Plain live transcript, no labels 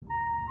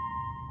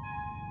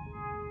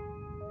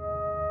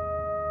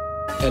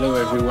Hello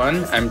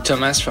everyone, I'm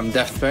Thomas from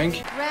Daft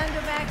Punk.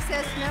 Random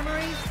Access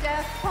Memories,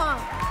 Daft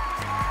Punk.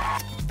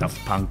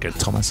 Daft Punk.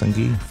 Thomas and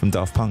Guy from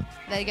Daft Punk.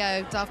 There you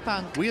go, Daft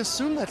Punk. We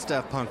assume that's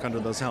Daft Punk under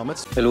those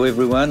helmets. Hello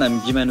everyone, I'm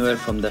Guy Manuel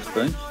from Daft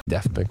Punk.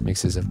 Daft Punk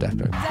mixes of Daft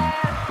Punk.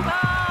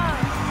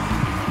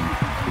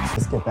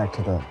 Let's get back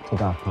to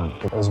Daft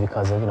Punk. It was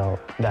because of,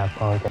 Daft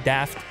Punk.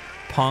 Daft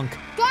Punk.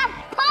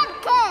 Daft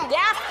Pumpkin!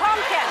 Daft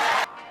Pumpkin!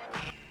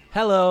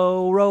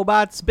 Hello,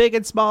 robots big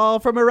and small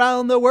from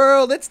around the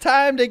world. It's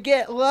time to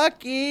get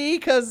lucky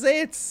because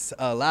it's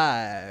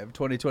Alive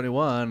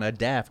 2021, a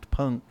Daft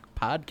Punk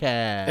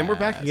podcast. And we're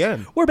back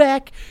again. We're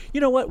back.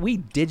 You know what? We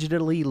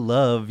digitally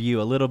love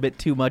you a little bit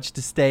too much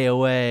to stay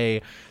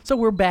away. So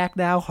we're back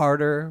now,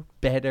 harder,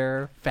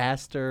 better,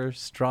 faster,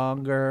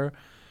 stronger.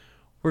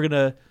 We're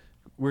gonna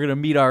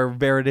meet our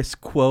Veritas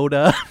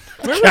quota.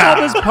 Remember all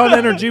this pun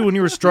energy when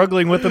you were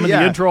struggling with them in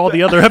the intro all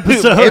the other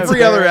episodes?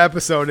 Every other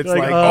episode, it's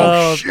like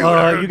oh,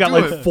 shoot. You got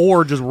like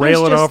four just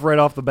railing off right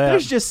off the bat.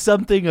 There's just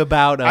something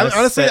about us.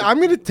 Honestly, I'm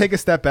going to take a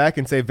step back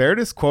and say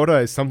Veritas quota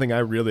is something I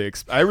really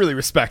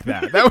respect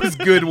that. That was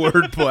good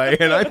wordplay,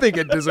 and I think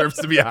it deserves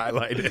to be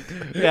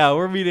highlighted. Yeah,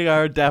 we're meeting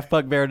our Daft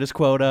Punk Veritas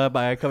quota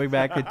by coming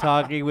back and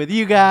talking with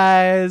you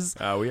guys.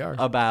 We are.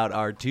 About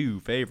our two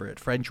favorite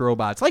French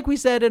robots. Like we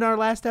said in our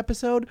last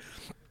episode,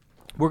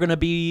 we're gonna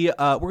be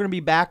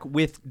back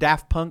with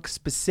Daft Punk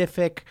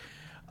specific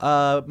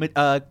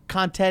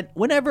content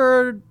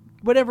whenever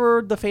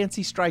the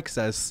fancy strikes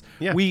us.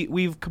 Yeah.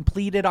 We've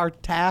completed our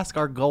task,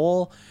 our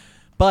goal,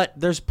 but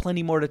there's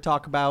plenty more to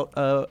talk about,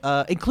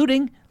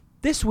 including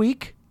this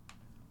week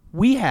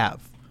we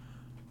have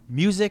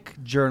music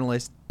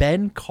journalist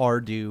Ben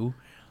Cardew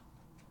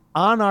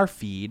on our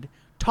feed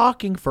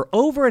talking for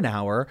over an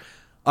hour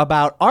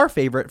about our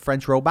favorite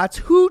French robots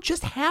who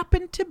just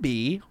happen to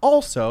be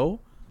also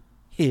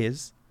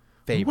his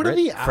favorite What are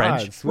the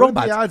French odds? robots.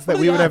 What are the odds that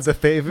we would have the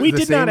favorite? We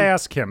did not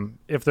ask him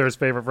if there's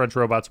favorite French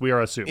robots. We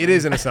are assuming. It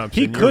is an assumption.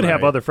 He could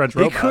have other French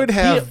robots. He could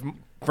have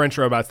French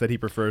robots that he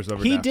prefers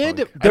over He Daft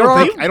did.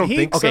 Punk. I don't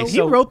think so. He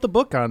wrote the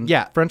book on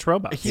French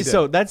robots.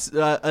 So that's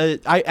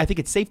I think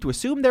it's safe to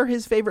assume they're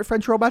his favorite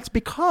French robots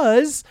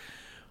because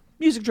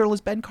music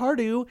journalist Ben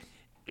Cardew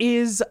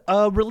is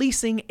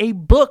releasing a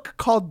book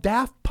called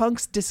Daft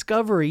Punk's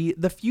Discovery: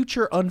 The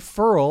Future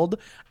Unfurled,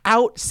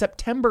 out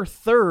September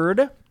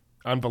 3rd.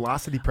 On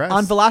Velocity Press.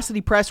 On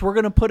Velocity Press. We're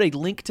going to put a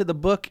link to the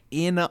book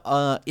in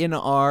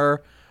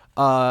our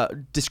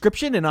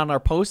description and on our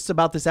posts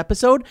about this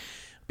episode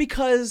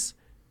because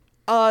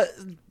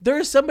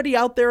there's somebody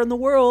out there in the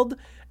world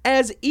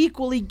as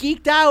equally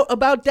geeked out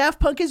about Daft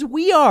Punk as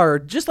we are.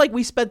 Just like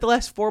we spent the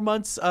last 4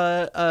 months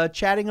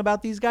chatting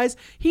about these guys,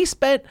 he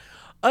spent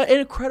an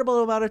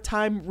incredible amount of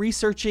time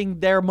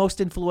researching their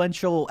most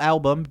influential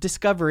album,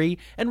 Discovery,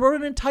 and wrote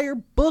an entire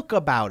book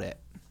about it.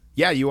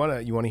 Yeah, you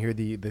wanna hear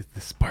the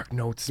Spark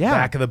Notes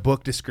back of the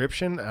book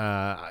description?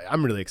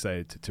 I'm really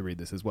excited to read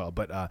this as well.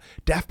 But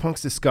Daft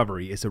Punk's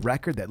Discovery is a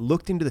record that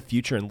looked into the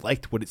future and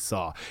liked what it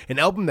saw. An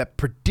album that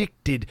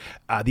predicted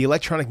the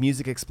electronic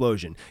music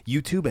explosion,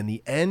 YouTube, and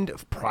the end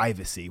of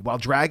privacy, while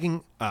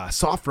dragging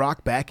soft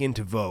rock back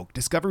into vogue.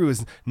 Discovery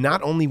was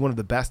not only one of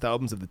the best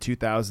albums of the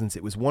 2000s,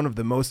 it was one of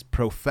the most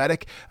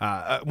prophetic.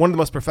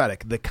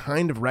 The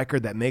kind of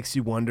record that makes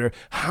you wonder,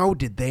 how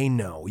did they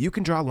know? You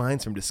can draw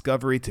lines from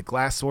Discovery to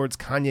Glass Swords,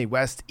 Kanye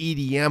West,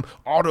 EDM,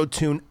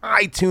 Autotune,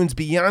 iTunes,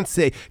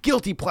 Beyonce,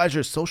 Guilty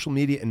Pleasures, social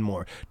media, and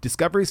more.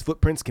 Discovery's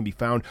footprints can be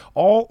found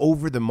all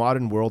over the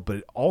modern world, but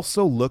it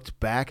also looked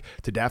back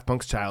to Daft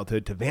Punk's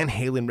childhood, to Van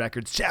Halen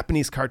records,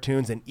 Japanese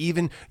cartoons, and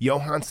even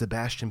Johann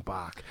Sebastian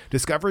Bach.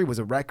 Discovery was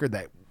a record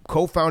that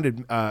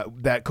co-founded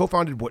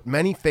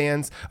many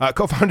fans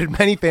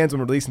when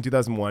released in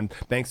 2001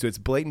 thanks to its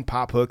blatant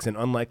pop hooks and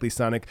unlikely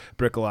sonic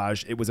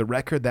bricolage. It was a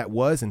record that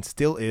was and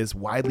still is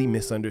widely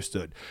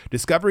misunderstood.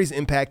 Discovery's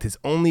impact has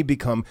only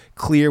become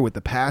clear with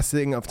the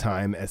passing of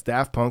time, as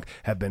Daft Punk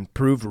have been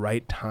proved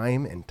right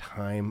time and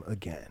time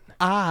again.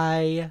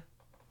 I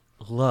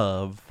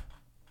love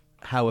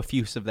how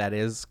effusive that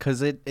is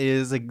because it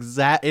is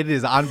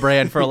on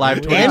brand for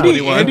Alive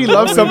 2021. Andy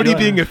loves somebody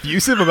being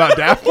effusive about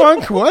Daft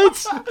Punk?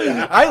 What?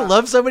 I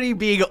love somebody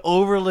being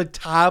over the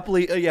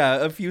toply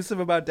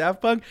effusive about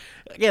Daft Punk.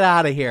 Get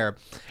out of here.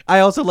 I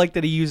also like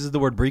that he uses the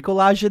word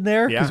bricolage in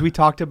there because we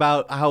talked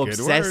about how Good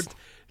obsessed word.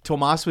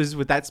 Tomas was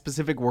with that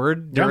specific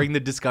word during the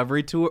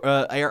Discovery tour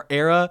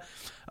era.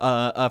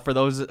 For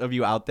those of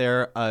you out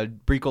there,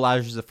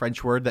 bricolage is a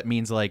French word that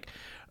means like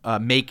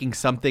making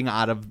something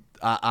out of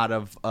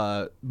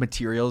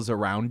materials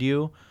around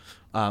you,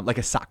 like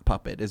a sock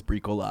puppet is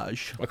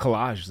bricolage. A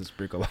collage is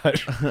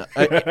bricolage.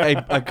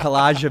 a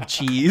collage of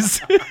cheese.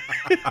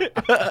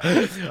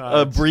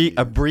 a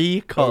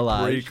brie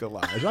collage.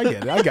 Bricolage. I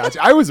get it. I got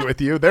you. I was with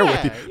you. They're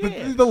with you.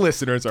 Yeah. The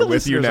listeners are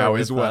with you now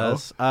as well.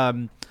 Us.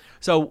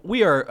 So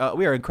we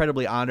are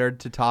incredibly honored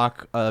to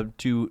talk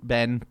to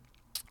Ben.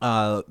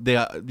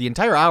 The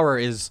entire hour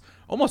is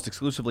almost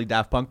exclusively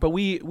Daft Punk, but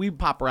we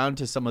pop around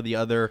to some of the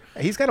other.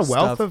 He's got a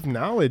wealth of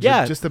knowledge,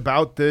 just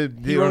about the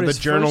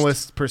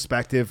journalist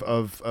perspective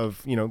of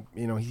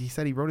he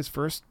said he wrote his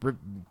first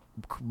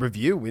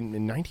review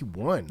in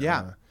 91.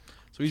 Yeah,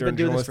 so he's been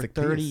doing this for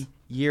 30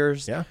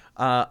 years. Yeah,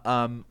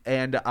 like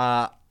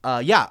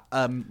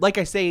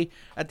I say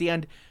at the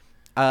end,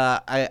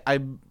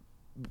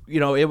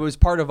 it was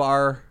part of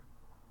our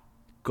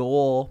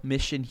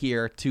mission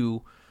here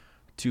to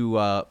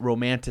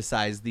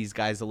romanticize these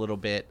guys a little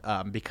bit,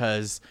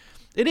 because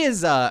it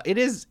is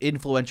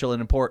influential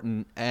and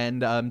important,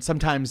 and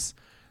sometimes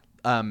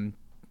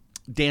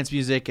dance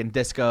music and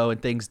disco and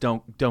things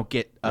don't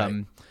get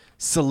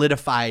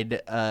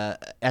solidified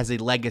as a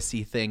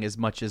legacy thing as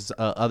much as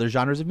other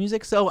genres of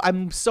music. So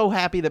I'm so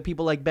happy that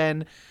people like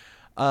Ben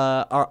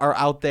are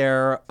out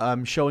there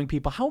showing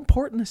people how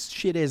important this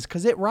shit is,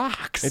 because it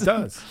rocks. It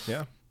does,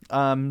 yeah.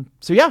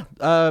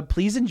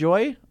 Please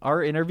enjoy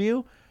our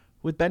interview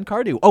with Ben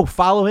Cardew. Oh,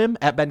 follow him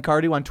at Ben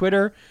Cardew on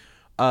Twitter.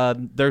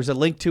 There's a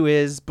link to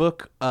his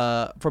book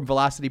from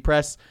Velocity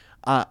Press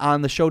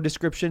on the show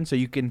description, so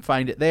you can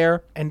find it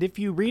there. And if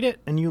you read it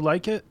and you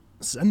like it,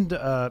 send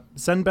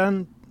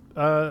Ben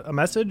a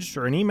message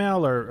or an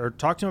email or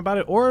talk to him about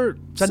it, or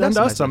send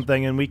us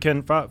something and we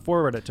can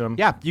forward it to him.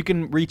 Yeah, you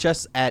can reach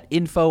us at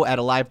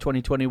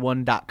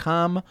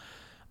info@alive2021.com.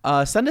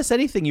 Send us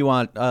anything you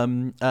want.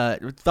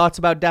 Thoughts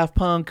about Daft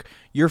Punk,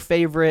 your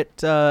favorite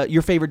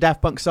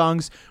Daft Punk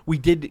songs. We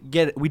did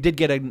get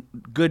a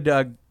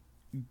good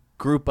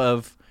group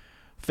of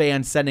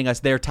fans sending us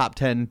their top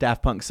 10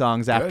 Daft Punk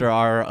songs after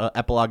our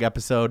epilogue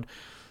episode.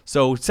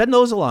 So send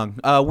those along.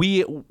 We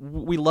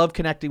love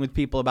connecting with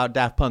people about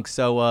Daft Punk.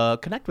 So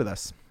connect with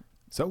us.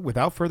 So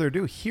without further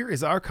ado, here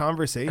is our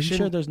conversation. Are you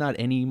sure there's not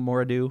any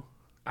more ado?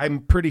 I'm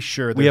pretty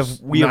sure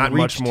there's not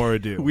much more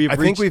ado. I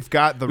think we've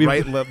got the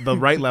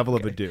right level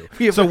of ado.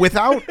 So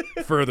without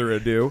further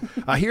ado,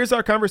 here's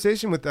our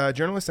conversation with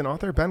journalist and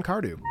author Ben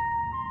Cardew.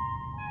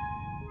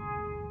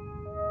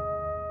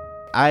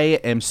 I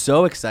am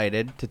so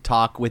excited to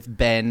talk with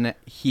Ben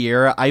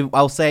here.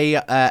 I'll say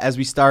as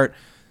we start,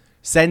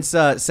 since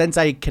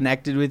I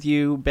connected with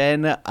you,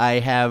 Ben, I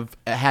have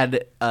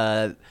had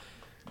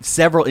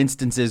several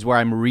instances where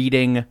I'm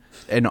reading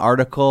an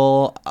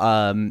article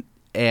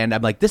and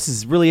I'm like, this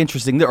is really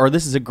interesting, or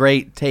this is a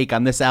great take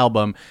on this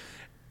album,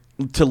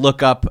 to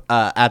look up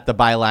at the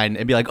byline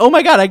and be like, oh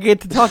my God, I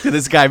get to talk to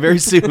this guy very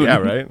soon. Yeah,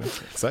 right.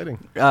 That's exciting.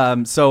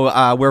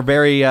 So we're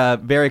very,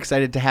 very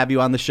excited to have you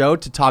on the show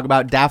to talk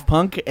about Daft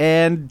Punk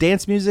and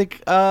dance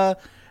music at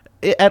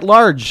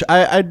large.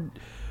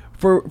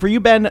 For you,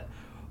 Ben,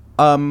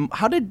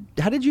 how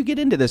did you get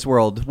into this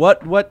world?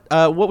 What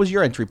was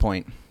your entry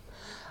point?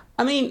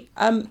 I mean,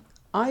 I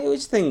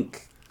always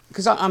think,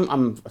 because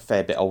I'm a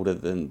fair bit older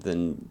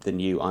than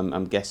you.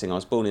 I'm guessing I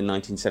was born in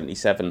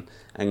 1977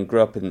 and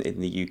grew up in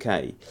the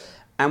UK.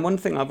 And one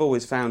thing I've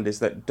always found is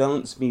that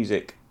dance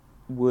music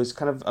was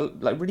kind of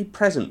like really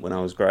present when I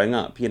was growing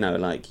up. You know,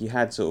 like you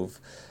had sort of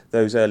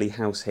those early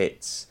house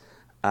hits,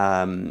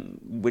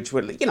 which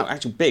were, you know,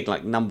 actually big,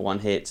 like number 1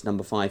 hits,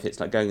 number 5 hits,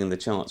 like going in the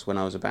charts when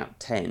I was about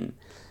 10.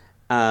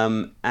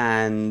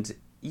 And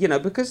you know,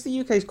 because the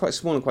UK is quite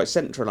small and quite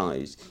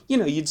centralised, you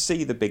know, you'd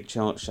see the big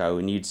chart show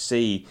and you'd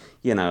see,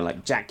 you know,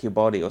 like Jack Your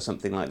Body or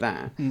something like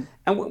that. Mm.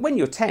 And when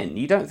you're 10,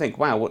 you don't think,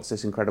 wow, what's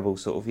this incredible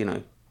sort of, you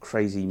know,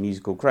 crazy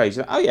musical craze.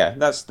 Like, oh, yeah,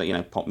 that's, you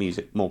know, pop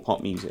music, more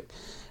pop music.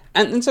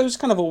 And so it's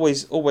kind of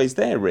always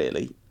there,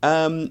 really.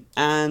 Then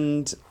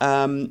I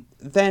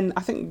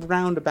think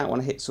round about when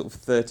I hit sort of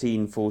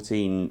 13,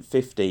 14,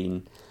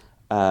 15,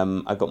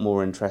 I got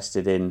more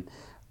interested in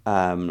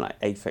like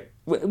Aphex.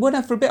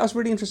 Well, for a bit I was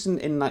really interested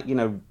in like, you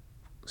know,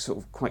 sort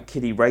of quite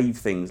kiddie rave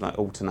things like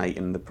Alternate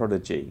and The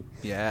Prodigy.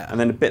 Yeah. And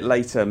then a bit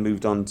later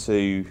moved on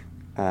to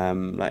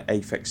like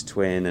Aphex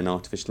Twin and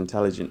artificial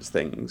intelligence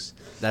things.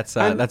 That's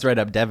right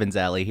up Devin's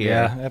alley here.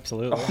 Yeah,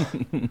 absolutely. Oh,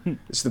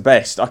 it's the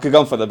best. I could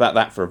go on about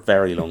that for a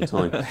very long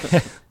time.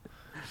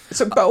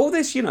 So, but all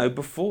this, you know,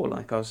 before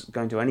like I was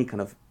going to any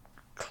kind of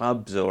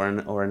clubs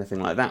or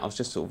anything like that, I was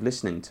just sort of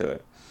listening to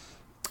it.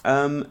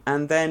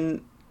 And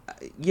then,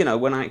 you know,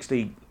 when I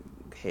actually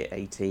hit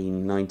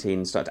 18,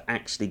 19, started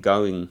actually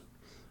going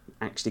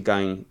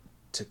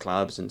to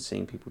clubs and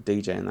seeing people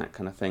DJ and that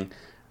kind of thing,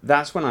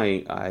 that's when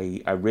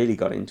I really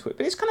got into it.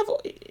 But it's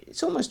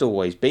almost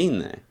always been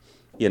there,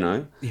 you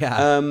know?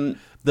 Yeah.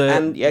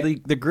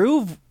 The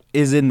groove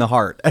is in the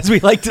heart, as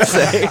we like to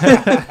say.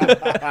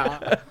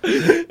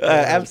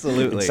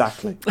 Absolutely.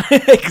 Exactly.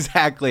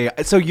 Exactly.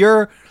 So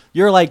you're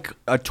like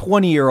a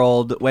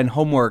 20-year-old when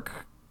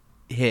Homework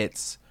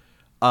hits.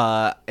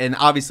 And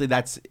obviously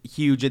that's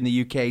huge in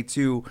the UK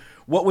too.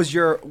 What was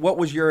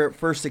your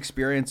first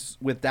experience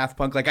with Daft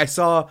Punk? Like I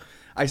saw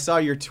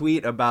your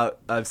tweet about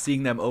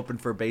seeing them open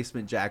for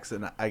Basement Jaxx,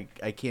 and I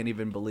can't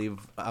even believe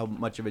how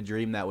much of a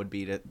dream that would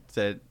be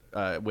to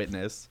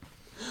witness.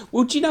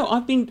 Well, do you know,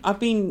 I've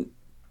been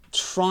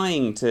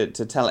trying to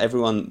tell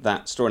everyone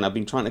that story, and I've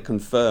been trying to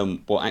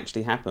confirm what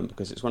actually happened,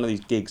 because it's one of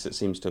these gigs that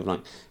seems to have like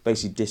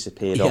basically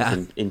disappeared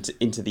off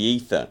into the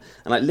ether,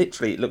 and like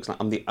literally it looks like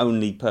I'm the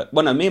only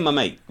well, no, me and my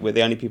mate, we're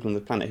the only people on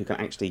the planet who can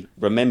actually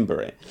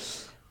remember it.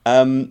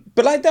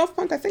 But like Daft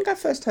Punk, I think I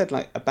first heard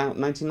like about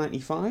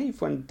 1995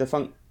 when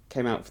Defunct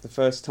came out for the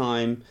first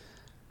time,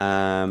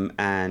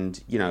 and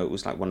you know, it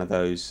was like one of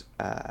those.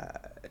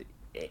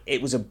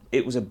 It was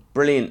a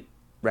brilliant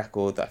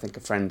record that I think a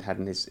friend had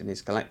in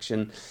his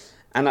collection,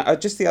 and I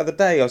just the other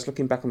day I was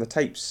looking back on the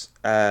tapes,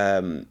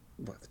 the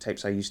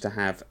tapes I used to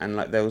have, and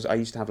like I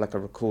used to have like a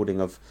recording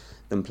of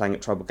them playing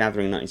at Tribal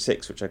Gathering in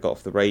 '96, which I got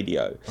off the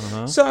radio.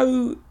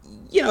 So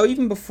you know,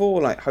 even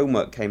before like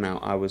Homework came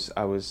out, I was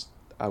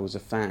a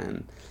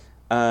fan,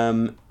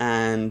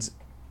 and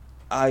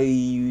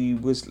I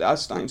was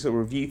starting to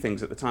review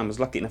things at the time. I was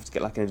lucky enough to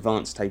get like an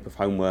advanced tape of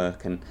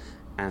Homework,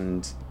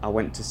 and I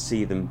went to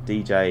see them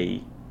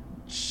DJ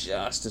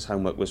just as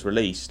Homework was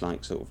released,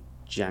 like sort of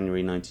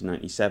January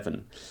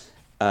 1997.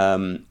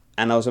 And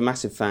I was a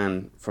massive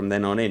fan from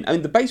then on in. I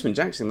mean, the Basement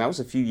Jaxx thing, that was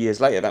a few years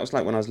later. That was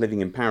like when I was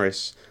living in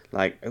Paris.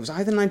 Like, it was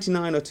either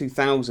 99 or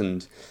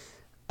 2000.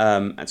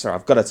 And sorry,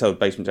 I've got to tell the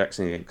Basement Jaxx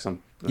thing again, because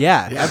I'm...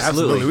 Yeah,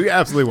 absolutely. We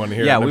absolutely want to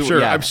hear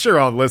it. I'm sure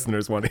all the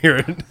listeners want to hear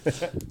it.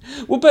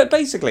 Well, but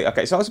basically,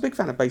 okay, so I was a big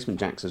fan of Basement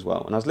Jaxx as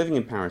well, and I was living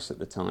in Paris at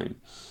the time.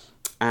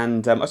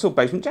 And I saw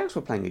Basement Jaxx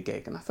were playing a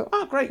gig, and I thought,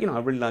 oh great, you know, I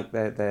really like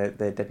their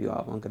debut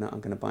album. I'm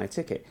gonna buy a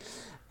ticket.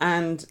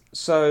 And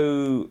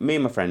so me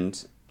and my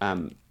friend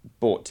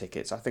bought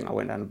tickets. I think I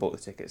went down and bought the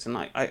tickets, and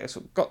I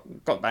sort of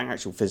got back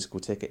actual physical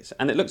tickets.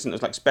 And it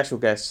was like special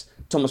guests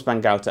Thomas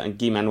Bangalter and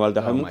Guy Manuel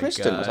de Homo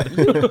Christian. I was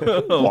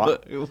like,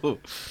 what?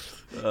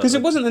 Because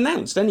it wasn't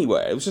announced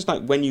anywhere. It was just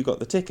like when you got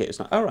the ticket, it's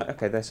like, all right,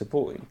 okay, they're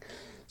supporting.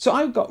 So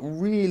I got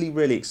really,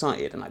 really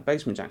excited, and like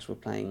Basement Jaxx were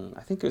playing,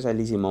 I think it was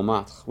Élysée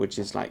Montmartre, which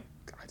is like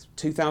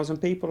 2,000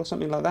 people or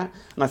something like that,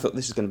 and I thought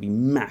this is going to be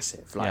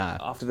massive. Like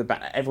after the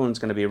bat, everyone's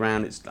going to be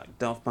around. It's like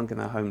Daft Punk in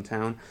their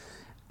hometown,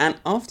 and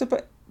after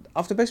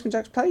Basement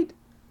Jaxx played,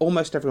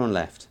 almost everyone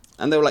left,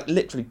 and there were like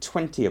literally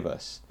 20 of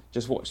us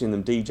just watching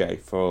them DJ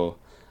for,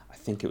 I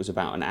think it was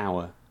about an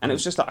hour, and it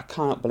was just like, I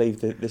can't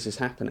believe that this is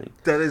happening.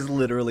 That is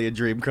literally a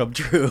dream come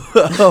true.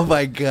 Oh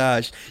my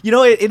gosh! You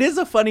know, it is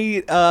a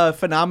funny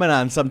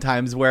phenomenon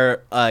sometimes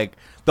where like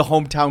the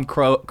hometown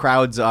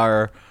crowds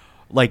are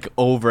like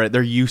over it,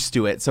 they're used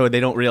to it, so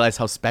they don't realize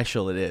how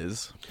special it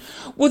is.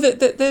 Well,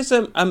 there's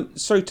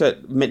sorry to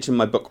mention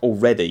my book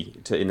already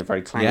in a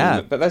very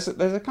clanging book, but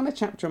there's a kind of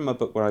chapter in my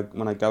book where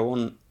when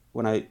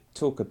I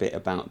talk a bit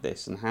about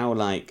this and how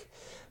like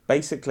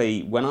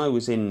basically when I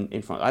was in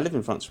France, I lived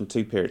in France from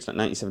two periods, like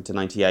 97 to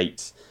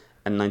 98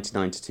 and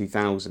 99 to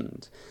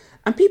 2000,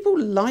 and people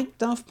liked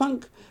Daft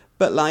Punk,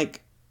 but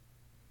like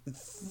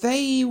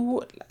they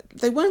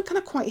weren't kind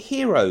of quite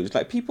heroes.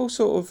 Like people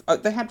sort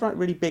of they had like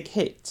really big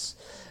hits,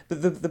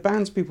 but the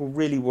bands people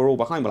really were all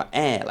behind were like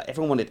Air. Like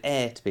everyone wanted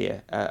Air to be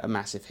a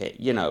massive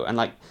hit, you know. And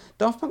like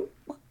Daft Punk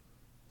were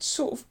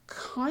sort of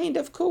kind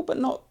of cool, but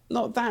not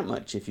that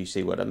much, if you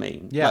see what I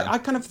mean. Yeah. Like, I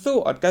kind of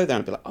thought I'd go there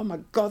and be like, oh my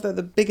god, they're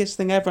the biggest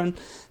thing ever, and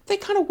they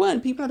kind of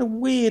weren't. People had a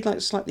weird,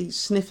 like slightly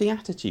sniffy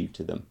attitude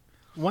to them.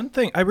 One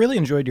thing, I really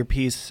enjoyed your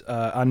piece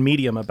on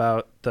Medium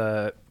about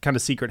the kind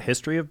of secret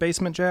history of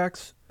Basement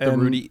Jaxx. The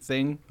Rudy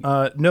thing?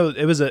 No,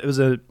 it was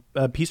a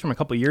piece from a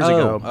couple of years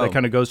ago that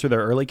kind of goes through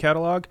their early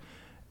catalog.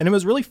 And it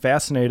was really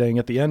fascinating.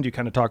 At the end, you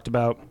kind of talked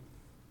about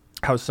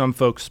how some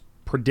folks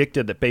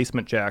predicted that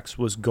Basement Jaxx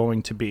was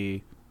going to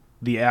be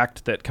the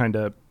act that kind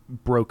of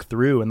broke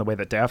through in the way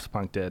that Daft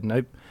Punk did.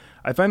 And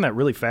I find that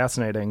really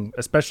fascinating,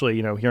 especially,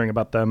 you know, hearing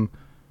about them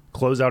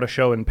close out a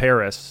show in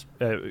Paris,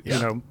 you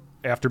know,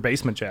 after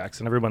Basement Jaxx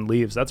and everyone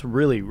leaves. That's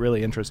really,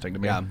 really interesting to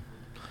me. Yeah.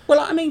 Well,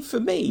 I mean, for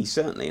me,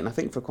 certainly, and I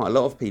think for quite a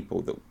lot of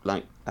people, that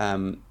like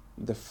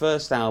the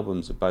first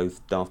albums of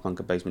both Daft Punk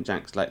and Basement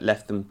Jaxx like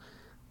left them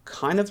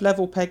kind of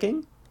level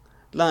pegging.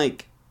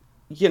 Like,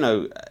 you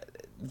know,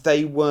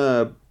 they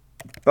were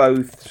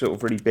both sort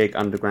of really big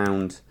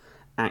underground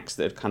acts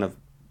that had kind of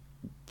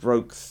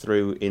broke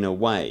through in a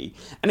way,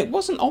 and it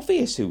wasn't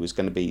obvious who was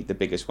going to be the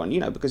biggest one, you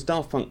know, because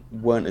Daft Punk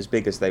weren't as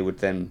big as they would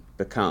then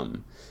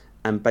become,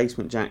 and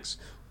Basement Jaxx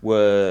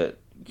were,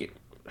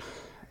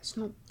 it's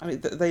not, I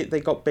mean, they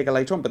got bigger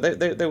later on, but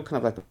they were kind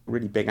of like a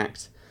really big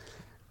act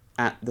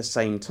at the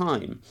same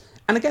time.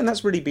 And again,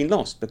 that's really been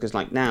lost, because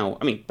like now,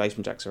 I mean,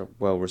 Basement Jaxx are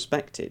well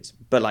respected,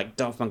 but like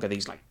Daft Punk are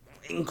these like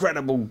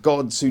incredible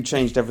gods who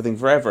changed everything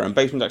forever, and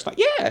Basement Jaxx like,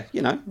 yeah,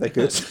 you know, they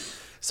could.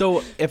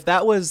 So if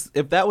that was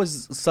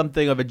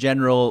something of a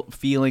general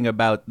feeling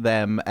about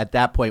them at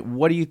that point,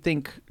 what do you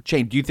think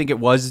changed? Do you think it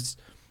was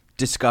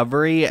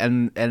discovery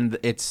and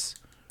its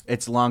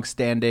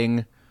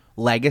long-standing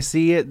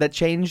legacy that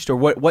changed, or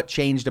what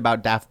changed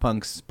about Daft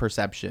Punk's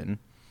perception?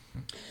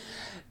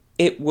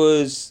 It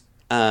was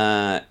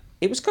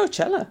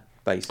Coachella,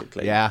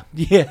 basically. Yeah.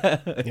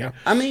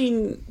 I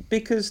mean,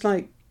 because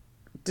like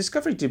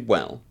Discovery did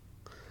well,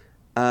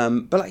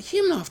 but like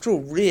Human After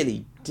All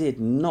really did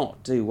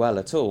not do well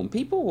at all. And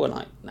people were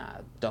like, nah,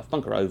 Daft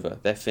Punk are over.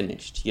 They're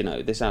finished. You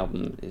know, this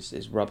album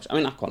is rubbish. I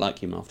mean, I quite like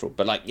Human After All,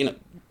 but like, you know,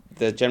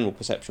 the general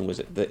perception was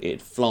that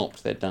it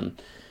flopped. They'd done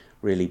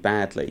really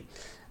badly.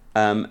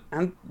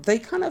 And they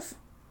kind of,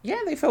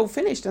 they felt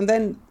finished. And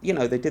then, you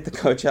know, they did the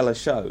Coachella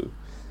show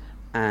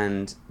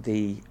and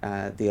the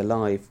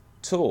Alive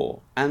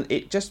tour, and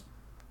it just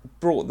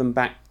brought them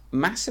back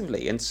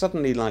massively. And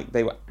suddenly, like,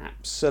 they were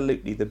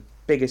absolutely the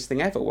biggest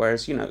thing ever.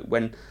 Whereas, you know,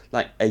 when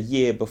like a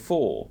year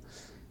before,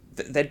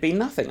 there'd been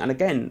nothing. And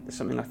again,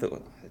 something I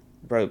thought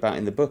wrote about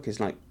in the book is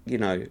like, you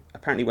know,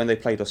 apparently when they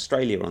played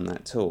Australia on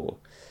that tour,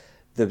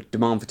 the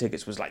demand for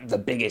tickets was like the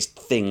biggest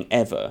thing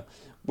ever.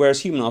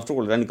 Whereas Human After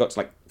All had only got to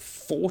like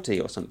 40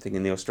 or something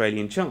in the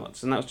Australian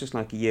charts, and that was just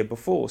like a year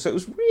before. So it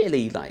was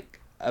really like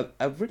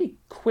a really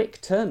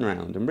quick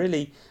turnaround and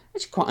really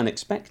actually quite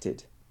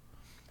unexpected.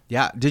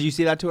 Yeah. Did you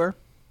see that tour?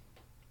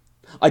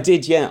 I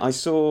did, yeah. I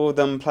saw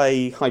them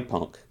play Hyde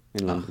Park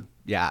in London.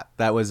 Yeah,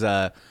 that was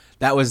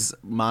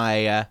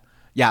my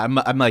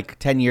I'm like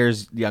 10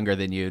 years younger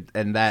than you,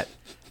 and that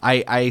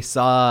I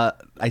saw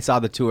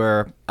the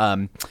tour.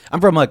 I'm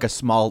from like a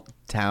small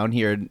town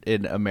here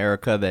in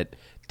America that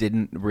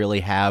didn't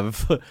really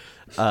have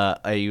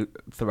a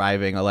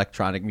thriving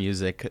electronic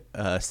music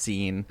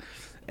scene,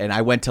 and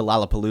I went to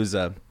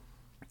Lollapalooza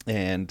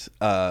and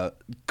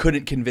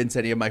couldn't convince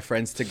any of my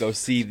friends to go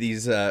see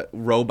these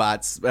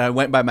robots. I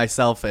went by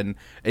myself, and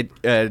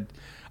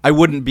I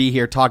wouldn't be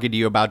here talking to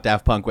you about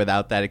Daft Punk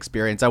without that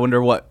experience. I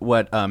wonder what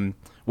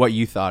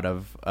you thought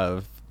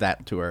of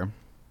that tour.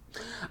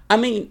 I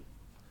mean,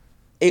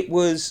 it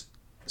was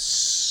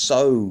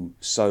so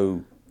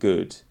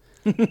good.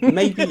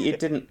 Maybe it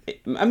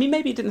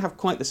didn't have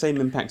quite the same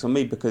impact on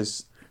me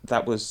because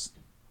that was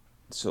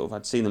sort of,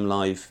 I'd seen them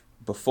live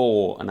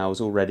before and I was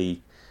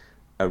already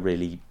a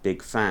really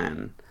big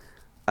fan.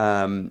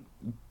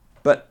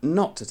 But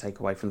not to take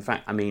away from the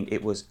fact, I mean,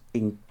 it was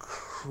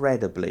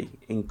incredibly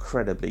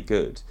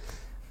good.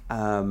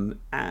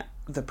 At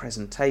the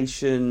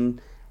presentation,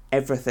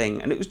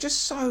 everything, and it was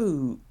just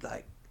so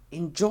like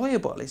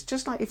enjoyable. It's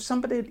just like if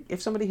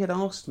somebody had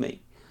asked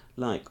me,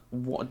 like,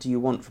 what do you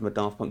want from a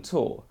Daft Punk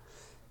tour?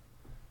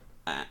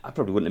 I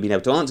probably wouldn't have been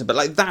able to answer, but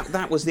like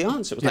that was the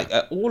answer. It was like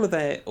all of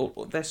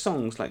their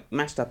songs like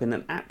mashed up in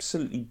an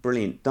absolutely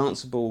brilliant,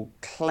 danceable,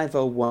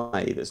 clever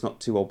way that's not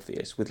too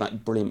obvious, with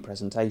like brilliant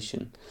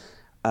presentation,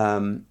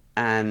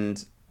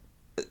 and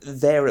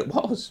there it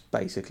was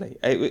basically.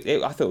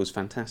 I thought it was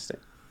fantastic.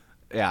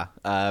 Yeah.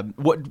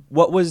 What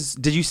was?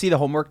 Did you see the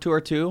Homework tour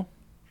too?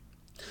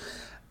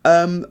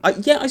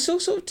 I saw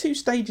sort of two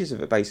stages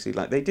of it basically.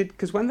 Like they did,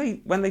 because when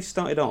they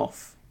started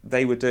off,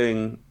 they were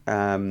doing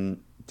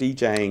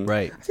DJing.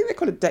 Right. I think they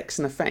called it Decks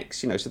and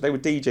Effects. You know, so they were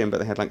DJing, but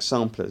they had like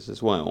samplers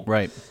as well.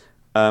 Right.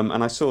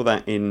 And I saw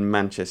that in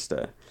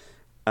Manchester,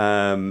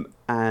 and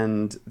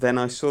then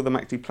I saw them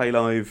actually play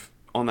live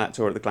on that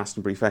tour at the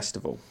Glastonbury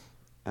Festival,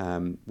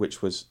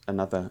 which was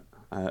another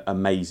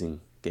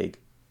amazing gig.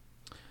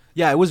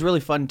 Yeah, it was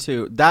really fun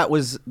too. That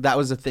was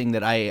a thing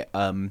that I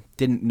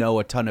didn't know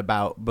a ton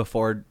about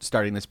before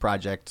starting this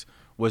project,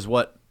 was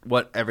what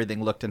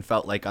everything looked and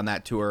felt like on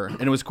that tour.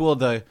 And it was cool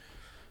to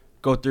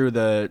go through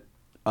the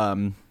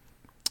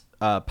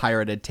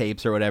pirated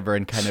tapes or whatever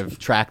and kind of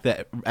track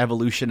the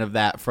evolution of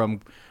that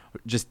from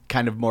just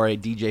kind of more a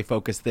DJ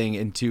focused thing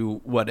into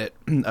what it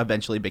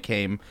eventually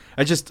became.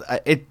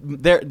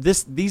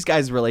 These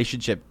guys'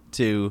 relationship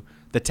to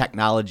the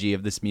technology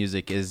of this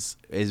music is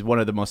one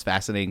of the most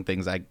fascinating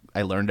things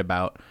I learned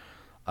about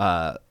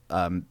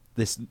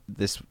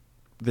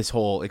this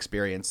whole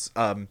experience.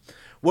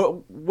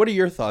 What are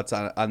your thoughts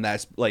on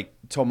that? Like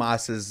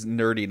Tomas's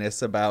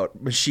nerdiness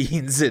about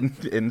machines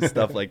and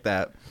stuff like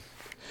that.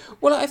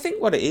 Well, I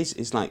think what it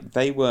is like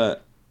they were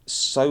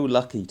so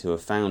lucky to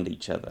have found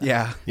each other.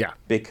 Yeah.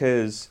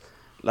 Because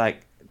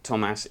like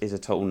Tomas is a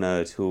total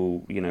nerd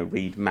who'll, you know,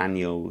 read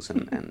manuals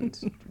and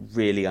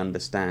really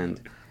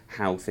understand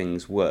how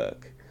things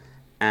work,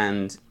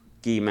 and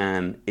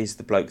Guy-Man is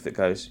the bloke that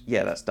goes,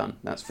 yeah, that's done,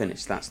 that's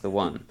finished, that's the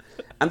one.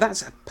 And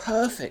that's a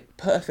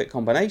perfect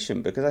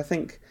combination, because I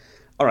think,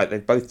 all right,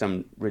 they've both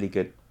done really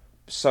good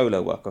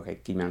solo work. Okay,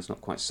 Guy-Man's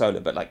not quite solo,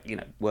 but like, you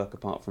know, work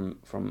apart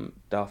from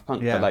Daft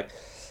Punk. Yeah. But like,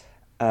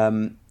 I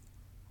mean,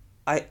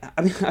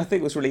 I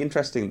think it was really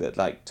interesting that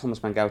like Thomas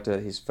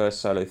Bangalter, his first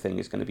solo thing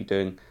is going to be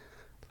doing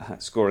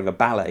scoring a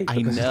ballet.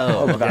 I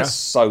know. That's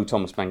so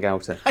Thomas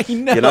Bangalter. I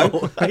know. You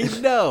know? I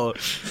know.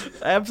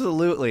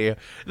 Absolutely.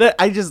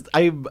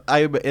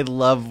 I'm in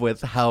love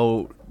with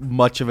how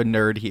much of a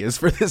nerd he is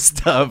for this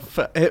stuff.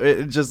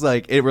 It just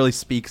like, it really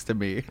speaks to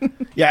me.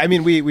 Yeah, I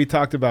mean, we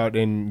talked about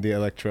in the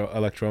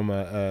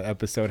Electroma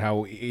episode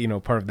how, you know,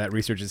 part of that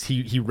research is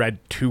he read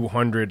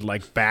 200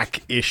 like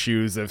back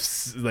issues of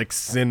like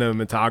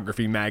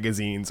cinematography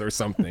magazines or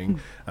something.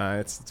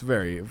 It's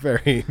very,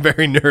 very,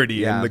 very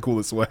nerdy in the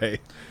coolest way.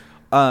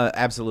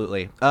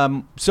 Absolutely.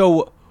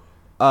 So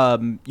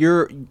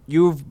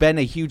you've been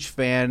a huge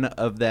fan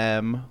of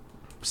them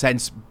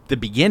since the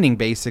beginning,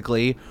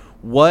 basically.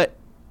 What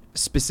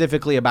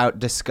specifically about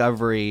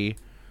Discovery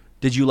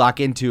did you lock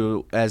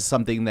into as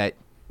something that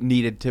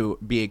needed to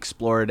be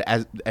explored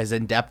as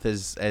in depth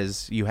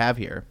as you have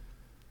here?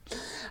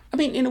 I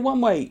mean, in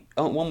one way,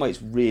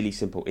 it's really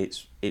simple.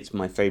 It's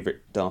my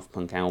favorite Daft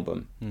Punk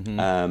album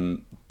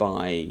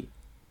by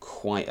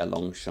quite a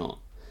long shot,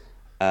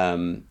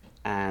 and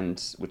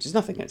which is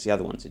nothing against the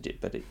other ones,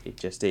 but it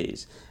just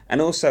is.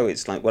 And also,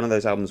 it's like one of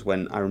those albums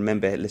when I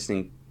remember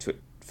listening to it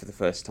for the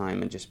first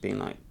time and just being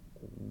like,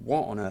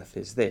 "What on earth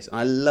is this?" And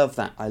I love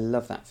that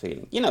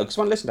feeling, because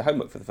when I listened to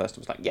Homework for the first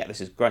time, I was like, "Yeah,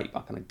 this is great. I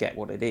kind of get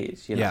what it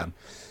is," Yeah.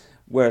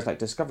 Whereas like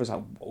Discovery's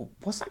like,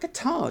 what's that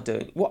guitar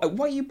doing? What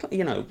are you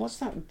playing? What's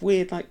that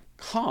weird like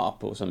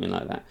harp or something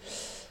like that?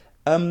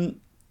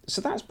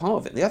 So that's part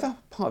of it. The other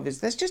part of it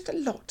is there's just a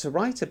lot to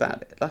write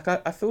about it. Like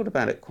I thought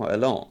about it quite a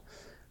lot,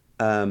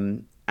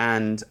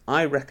 and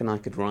I reckon I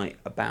could write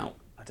about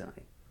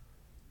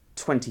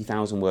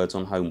 20,000 words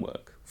on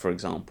Homework, for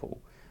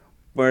example.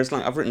 Whereas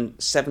like I've written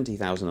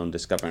 70,000 on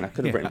Discovery, and I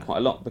could have written quite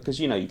a lot because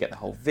you get the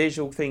whole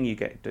visual thing, you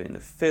get doing the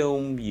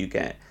film, you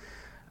get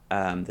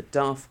the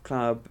Daft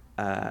Club.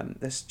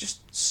 There's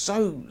just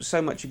so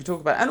much you could talk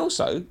about, and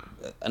also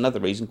another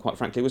reason, quite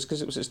frankly, was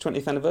because it was its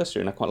 20th anniversary,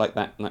 and I quite like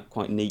that, like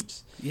quite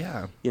neat.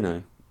 Yeah,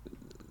 that,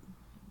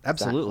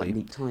 absolutely like,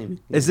 neat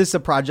time. Is this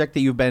a project that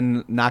you've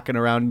been knocking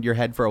around your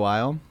head for a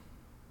while?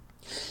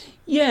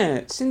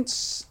 Yeah,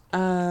 since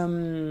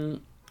I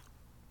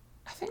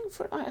think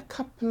for like a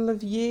couple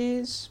of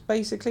years,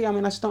 basically. I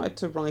mean, I started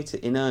to write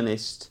it in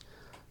earnest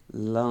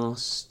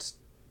last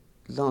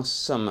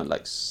summer,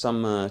 like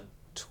summer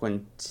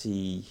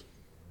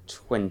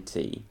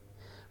 2020,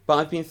 but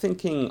I've been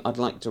thinking I'd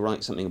like to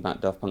write something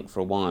about Daft Punk for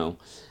a while,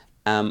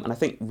 and I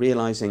think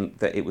realising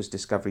that it was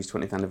Discovery's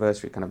 20th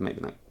anniversary kind of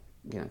made me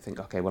think,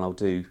 okay, well I'll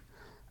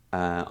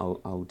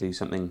do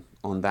something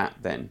on that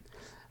then,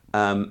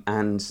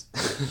 and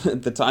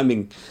the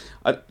timing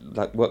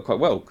worked quite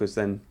well because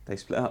then they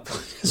split up.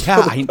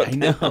 Yeah,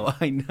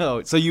 I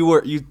know. So you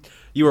were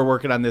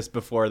working on this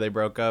before they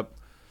broke up.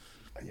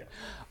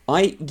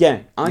 I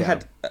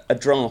had a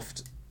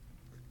draft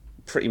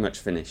pretty much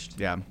finished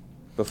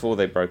before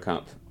they broke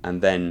up,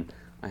 and then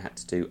I had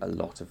to do a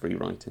lot of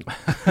rewriting.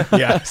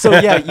 So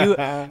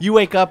you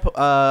wake up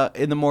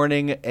in the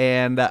morning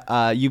and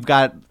you've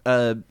got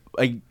a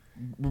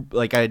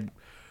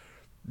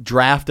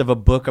draft of a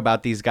book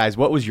about these guys.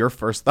 What was your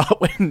first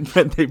thought when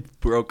they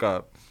broke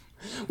up?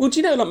 Well, do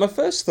you know, my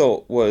first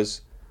thought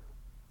was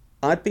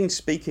I'd been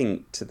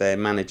speaking to their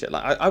manager.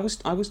 Like I was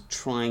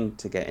trying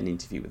to get an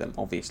interview with them.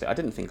 Obviously, I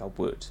didn't think I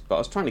would, but I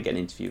was trying to get an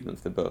interview with them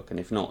for the book.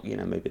 And if not,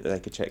 maybe they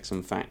could check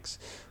some facts.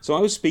 So I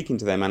was speaking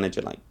to their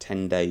manager like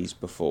 10 days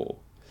before.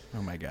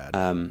 Oh my god!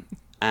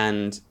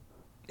 And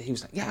he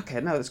was like, "Yeah,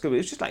 okay, no, that's good." It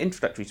was just like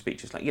introductory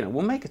speeches, like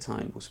we'll make a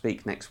time, we'll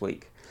speak next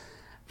week.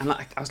 And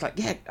I was like,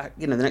 yeah,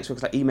 the next week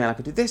was like email. I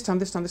could do this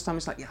time. It's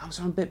like, yeah,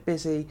 I'm a bit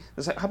busy. I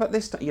was like, how about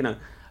this time?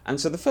 And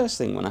so the first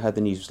thing when I heard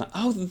the news was like,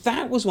 oh,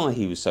 that was why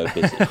he was so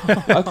busy.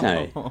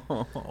 Okay.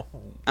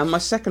 And my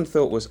second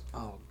thought was,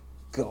 oh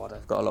God,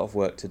 I've got a lot of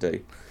work to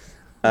do.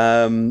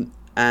 And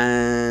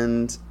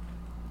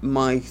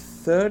my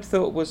third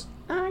thought was,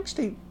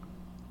 actually,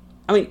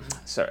 I mean,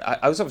 sorry,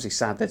 I was obviously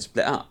sad they'd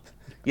split up,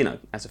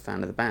 as a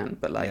fan of the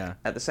band. But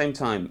at the same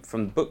time,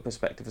 from the book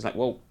perspective, it's like,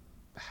 well,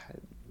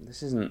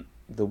 this isn't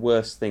the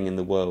worst thing in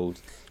the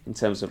world in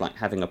terms of like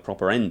having a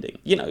proper ending,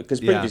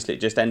 because previously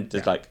it just ended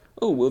as like,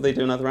 oh, will they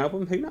do another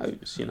album? Who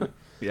knows,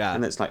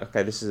 And it's like,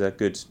 okay, this is a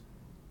good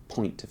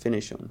point to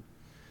finish on.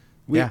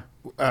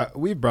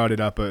 We've brought it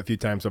up a few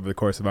times over the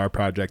course of our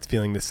project,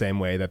 feeling the same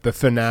way, that the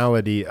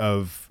finality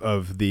of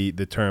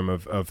the term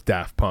of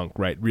Daft Punk,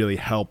 right, really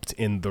helped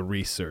in the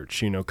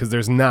research, because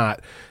there's not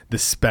the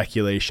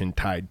speculation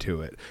tied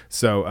to it.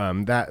 So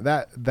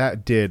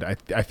that did,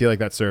 I feel like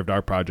that served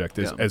our project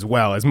as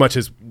well, as much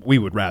as we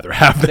would rather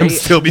have them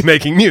still be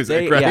making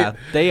music, right?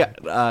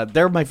 Yeah,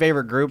 they're my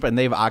favorite group, and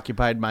they've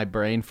occupied my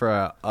brain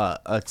for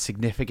a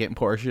significant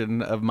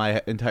portion of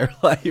my entire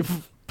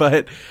life.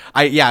 But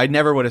I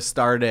never would have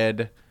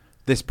started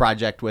this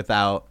project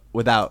without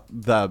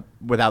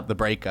the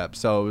breakup.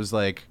 So it was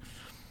like,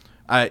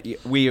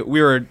 we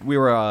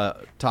were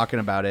talking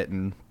about it,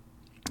 and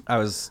I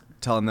was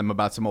telling them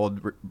about some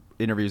old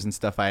interviews and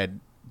stuff I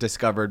had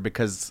discovered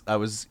because I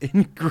was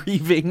in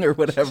grieving or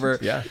whatever.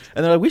 Yeah,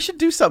 and they're like, we should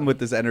do something with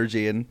this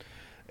energy,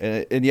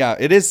 and yeah,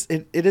 it is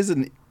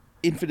an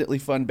infinitely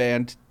fun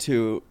band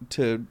to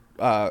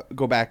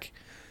go back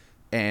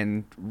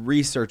and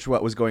research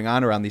what was going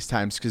on around these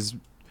times, because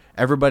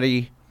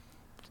everybody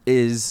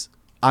is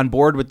on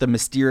board with the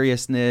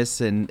mysteriousness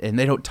and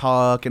they don't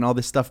talk and all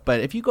this stuff.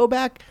 But if you go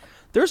back,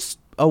 there's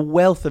a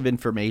wealth of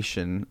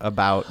information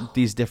about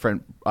these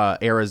different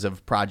eras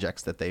of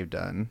projects that they've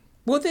done.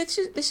 Well, this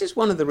is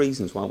one of the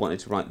reasons why I wanted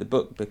to write the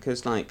book,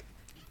 because like,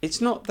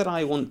 it's not that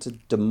I want to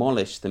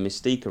demolish the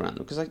mystique around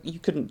them, because you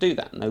couldn't do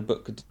that. No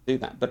book could do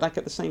that. But like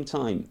at the same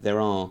time,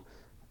 there are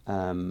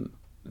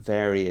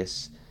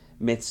various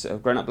myths that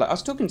have grown up. Like I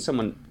was talking to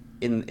someone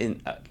I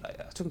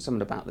was talking to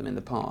someone about them in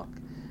the park,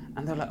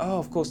 And they're like, oh,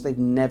 of course they've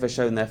never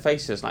shown their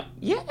faces. Like,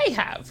 yeah, they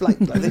have. Like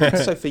they've done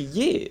so for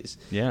years.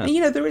 Yeah.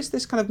 And, there is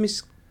this kind of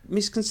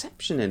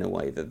misconception in a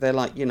way that they're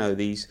like,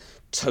 these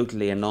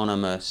totally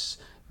anonymous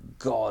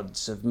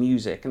gods of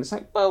music. And it's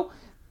like, well,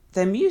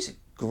 their music,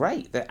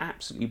 great. They're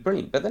absolutely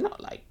brilliant. But they're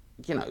not like,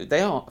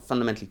 they are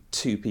fundamentally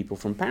two people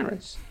from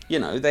Paris.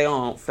 They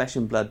are flesh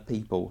and blood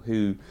people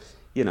who,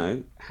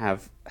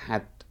 have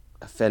had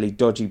a fairly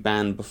dodgy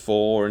band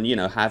before and,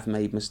 have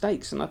made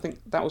mistakes. And I think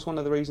that was one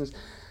of the reasons.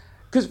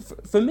 Because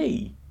for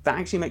me, that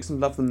actually makes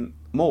them love them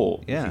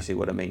more, if you see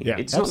what I mean. Yeah,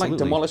 it's absolutely. not like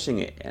demolishing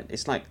it.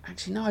 It's like,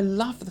 actually, no, I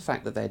love the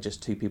fact that they're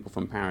just two people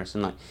from Paris.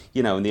 And, like,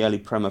 in the early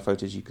promo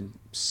photos, you can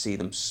see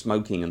them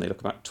smoking and they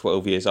look about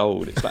 12 years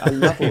old. It's like, I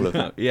love all of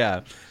that.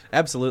 Yeah,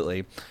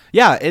 absolutely.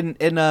 Yeah, and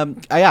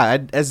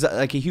as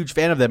like a huge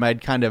fan of them,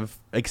 I'd kind of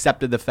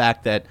accepted the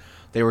fact that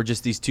they were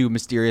just these two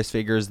mysterious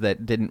figures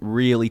that didn't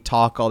really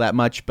talk all that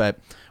much. But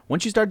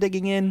once you start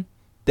digging in,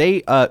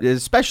 they,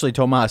 especially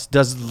Thomas,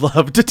 does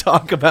love to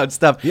talk about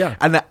stuff. Yeah.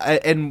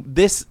 And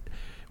this,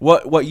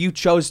 what you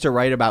chose to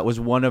write about was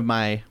one of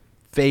my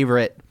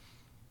favorite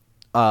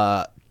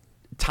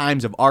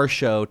times of our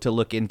show to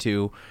look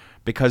into,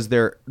 because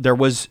there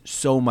was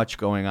so much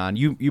going on.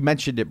 You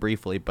mentioned it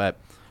briefly, but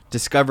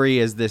Discovery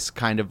is this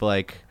kind of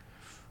like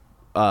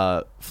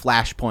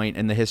flashpoint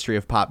in the history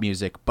of pop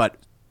music, but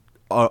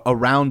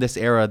around this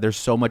era, there's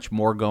so much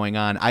more going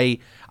on. I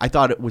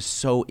thought it was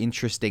so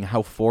interesting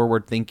how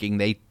forward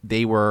thinking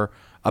they were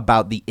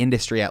about the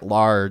industry at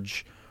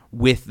large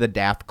with the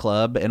Daft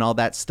Club and all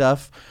that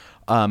stuff.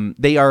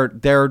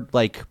 They're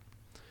like,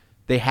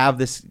 they have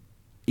this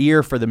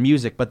ear for the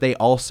music, but they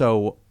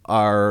also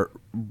are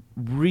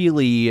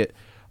really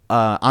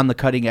on the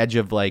cutting edge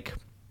of like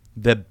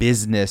the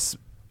business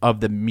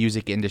of the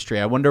music industry.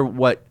 I wonder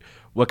what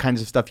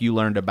kinds of stuff you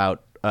learned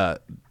about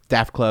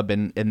Daft Club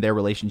and their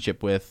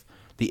relationship with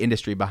the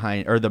industry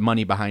behind, or the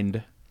money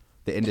behind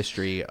the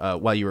industry,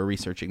 while you were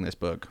researching this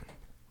book.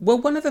 Well,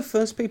 one of the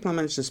first people I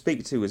managed to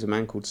speak to was a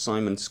man called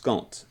Simon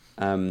Scott,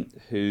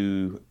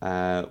 who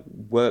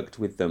worked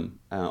with them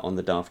on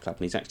the Daft Club,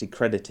 and he's actually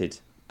credited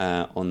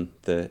on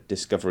the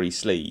Discovery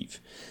sleeve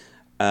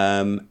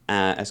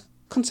as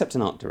concept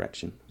and art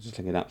direction. I was just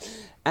looking it up.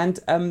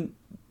 And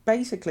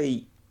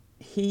basically,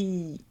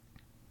 he...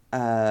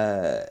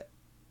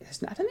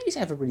 I don't think he's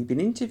ever really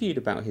been interviewed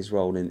about his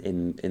role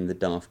in the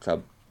Daft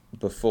Club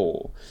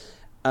before.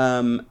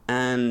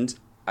 And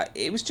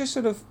it was just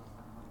sort of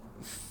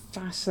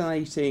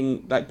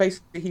fascinating. Like,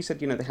 basically, he said,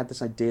 they had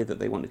this idea that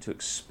they wanted to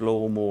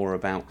explore more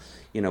about,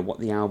 what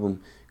the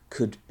album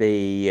could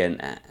be,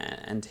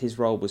 and his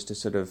role was to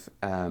sort of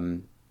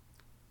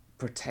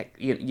protect,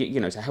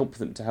 to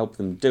help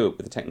them do it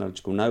with the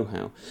technological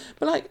know-how.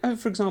 But like,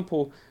 for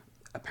example,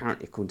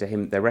 apparently, according to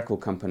him, their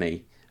record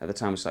company at the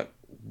time was like,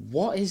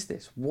 what is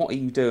this? What are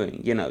you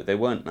doing? They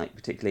weren't like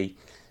particularly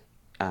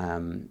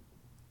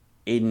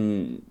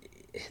it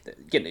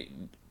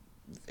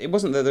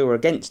wasn't that they were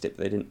against it,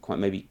 but they didn't quite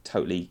maybe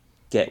totally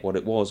get what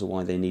it was or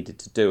why they needed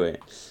to do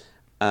it.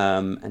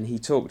 And he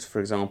talked, for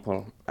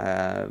example,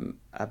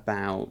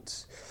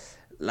 about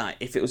like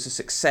if it was a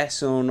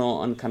success or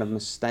not, and kind of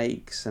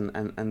mistakes and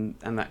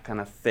that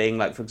kind of thing.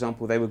 Like, for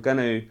example, they were going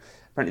to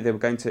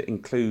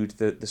include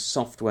the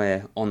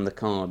software on the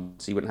card,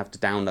 so you wouldn't have to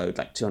download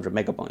like 200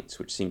 megabytes,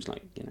 which seems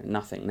like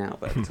nothing now,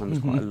 but at the time it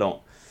was quite a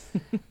lot.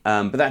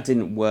 But that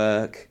didn't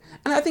work,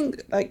 and I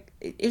think like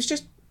it was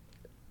just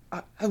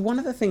one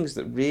of the things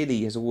that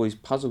really has always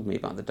puzzled me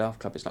about the Daft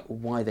Club is like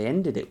why they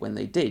ended it when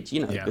they did,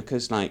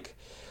 because like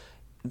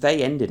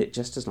they ended it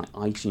just as like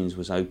iTunes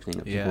was opening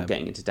and people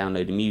getting into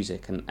downloading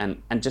music,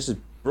 and just as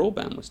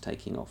broadband was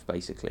taking off,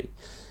 basically.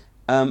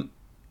 And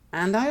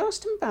I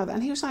asked him about that,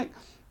 and he was like,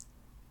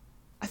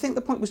 I think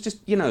the point was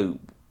just, the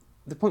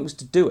point was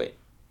to do it.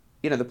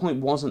 The point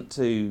wasn't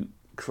to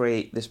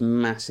create this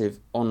massive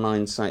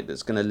online site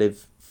that's going to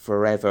live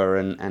forever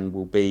and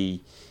will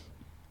be,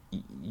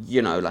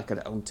 like an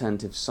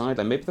alternative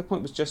sideline. Maybe the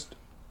point was just,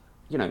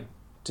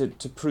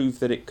 to prove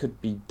that it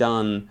could be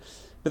done.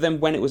 But then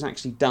when it was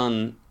actually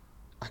done,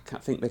 I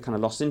think they kind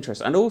of lost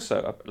interest. And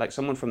also, like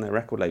someone from their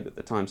record label at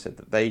the time said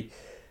that they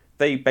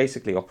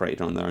basically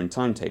operated on their own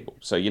timetable.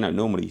 So,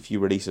 normally if you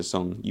release a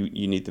song,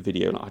 you need the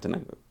video, like, I don't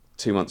know,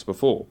 2 months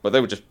before, but they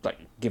were just like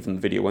given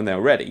the video when they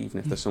were ready, even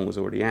if the song was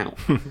already out.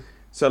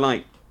 So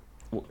like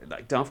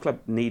Daft Club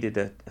needed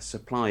a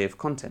supply of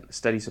content, a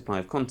steady supply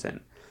of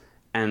content,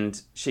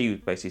 and she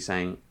was basically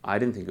saying, I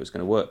didn't think it was going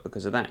to work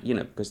because of that,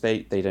 because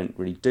they don't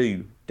really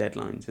do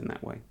deadlines in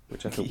that way,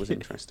 which I thought was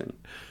interesting.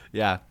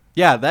 Yeah,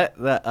 that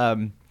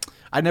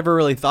I never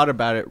really thought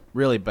about it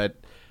really, but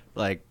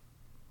like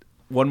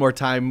One More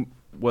Time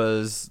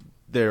was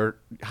their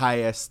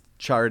highest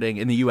charting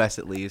in the US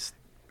at least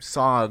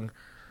song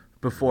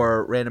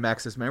before Random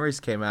Access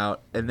Memories came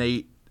out, and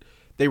they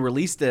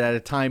released it at a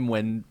time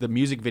when the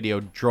music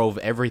video drove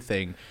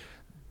everything.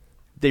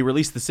 They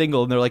released the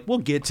single and they're like, we'll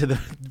get to the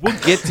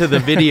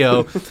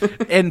video.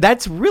 And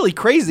that's really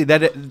crazy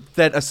that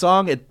a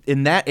song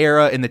in that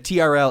era, in the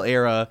TRL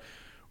era,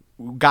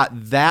 got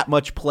that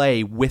much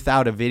play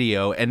without a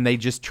video, and they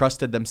just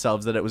trusted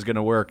themselves that it was going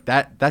to work.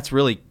 That's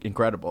really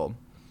incredible.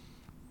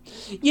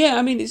 Yeah,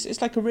 I mean,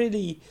 it's like a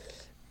really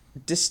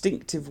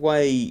distinctive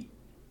way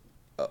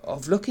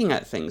of looking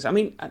at things. I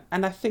mean,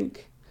 and I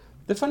think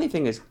the funny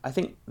thing is, I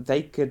think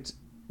they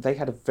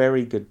had a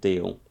very good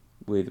deal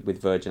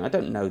with Virgin. I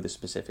don't know the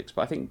specifics,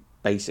 but I think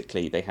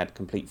basically they had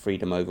complete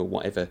freedom over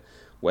whatever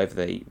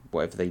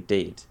they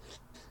did.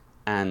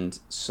 And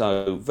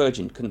so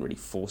Virgin couldn't really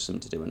force them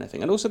to do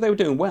anything, and also they were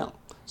doing well.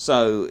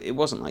 So it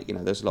wasn't like,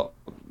 there was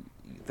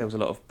a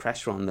lot of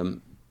pressure on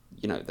them.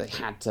 They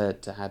had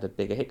to have a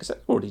bigger hit because they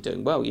were already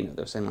doing well. They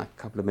were saying like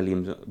a couple of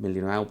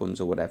million albums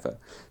or whatever.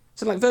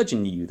 So like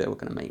Virgin knew they were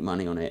going to make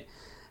money on it,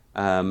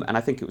 and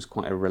I think it was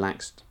quite a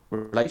relaxed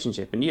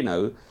relationship.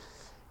 And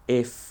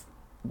if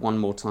One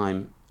More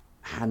Time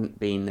hadn't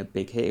been a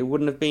big hit, it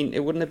wouldn't have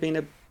been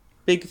a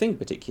big thing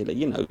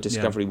particularly.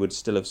 Discovery would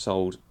still have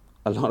sold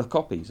a lot of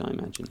copies, I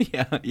imagine.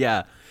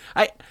 Yeah.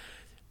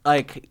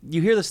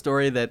 You hear the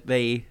story that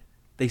they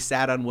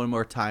sat on One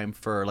More Time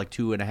for like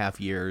 2.5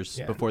 years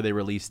before they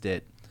released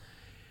it.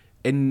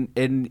 And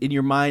in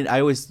your mind, I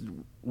always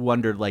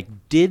wondered, like,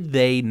 did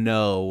they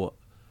know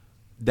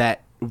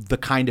that the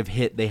kind of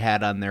hit they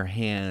had on their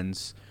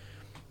hands?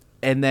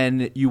 And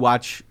then you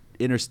watch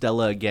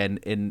Interstellar again,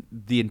 and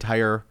the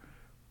entire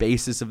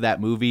basis of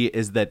that movie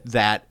is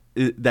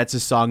that's a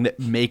song that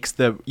makes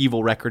the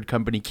evil record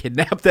company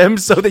kidnap them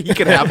so that he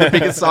can have the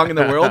biggest song in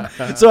the world.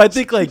 So I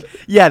think,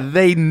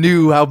 they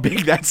knew how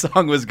big that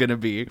song was going to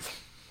be.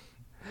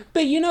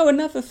 But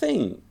another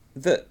thing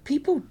that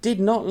people did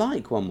not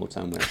like One More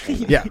Time when it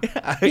came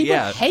out. People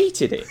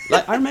hated it.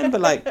 Like, I remember,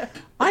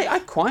 I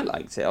quite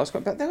liked it.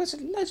 But there was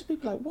loads of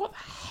people like, what the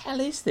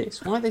hell is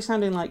this? Why are they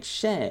sounding like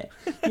Cher?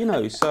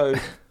 So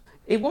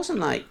it wasn't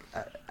like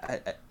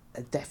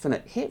a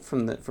definite hit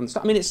from the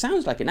start. I mean, it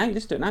sounds like it now. You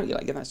listen to it now, you're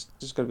like, that's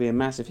just going to be a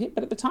massive hit.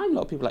 But at the time, a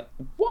lot of people were like,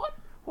 what?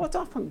 What's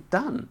Daft Punk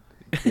done?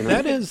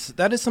 That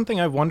is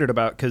something I've wondered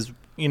about because,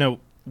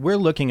 we're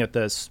looking at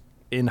this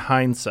in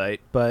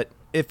hindsight. But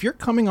if you're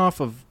coming off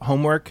of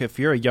Homework, if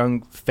you're a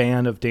young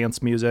fan of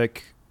dance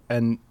music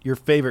and your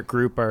favorite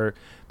group are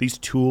these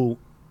Tool,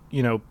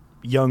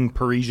 young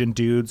Parisian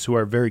dudes who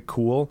are very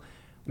cool,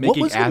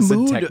 making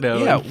acid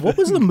techno. Yeah, what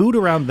was the mood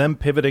around them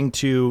pivoting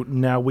to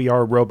now we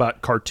are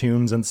robot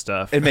cartoons and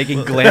stuff and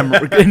making glam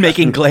rock?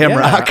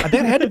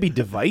 That had to be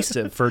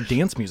divisive for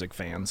dance music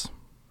fans.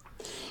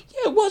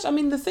 Yeah, it was. I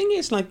mean, the thing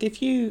is, like,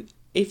 if you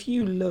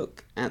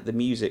look at the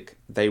music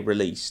they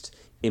released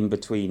in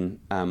between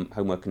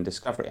Homework and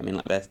Discovery, I mean,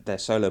 like their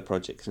solo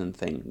projects and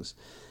things,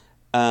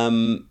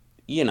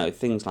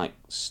 things like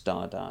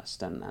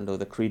Stardust and all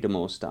the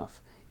Creedmoor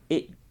stuff,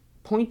 it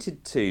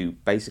pointed to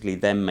basically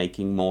them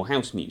making more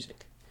house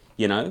music,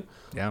 Yeah.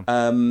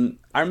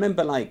 I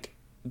remember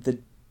the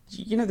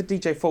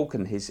DJ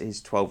Falcon, his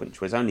 12-inch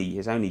was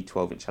his only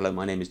 12-inch. Hello,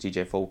 my name is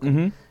DJ Falcon.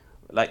 Mm-hmm.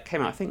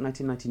 Came out, I think,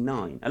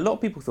 1999. A lot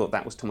of people thought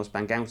that was Thomas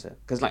Bangalter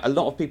because a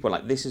lot of people were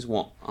like, this is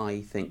what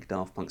I think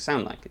Daft Punk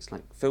sound like. It's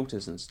like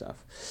filters and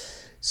stuff.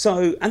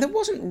 So, and there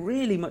wasn't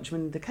really much of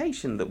an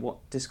indication that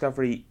what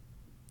Discovery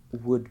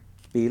would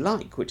be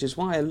like, which is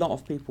why a lot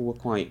of people were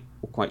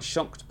quite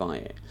shocked by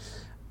it.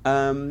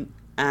 And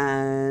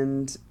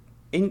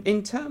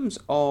in terms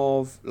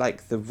of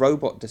the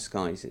robot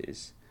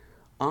disguises,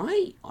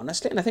 I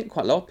honestly, and I think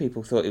quite a lot of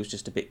people thought it was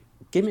just a bit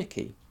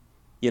gimmicky,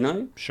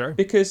 Sure.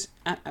 Because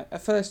at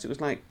first it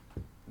was like,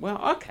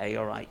 well, okay,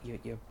 all right,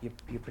 you're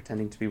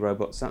pretending to be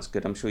robots. That's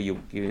good. I'm sure you're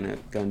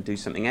go and do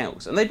something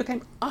else. And they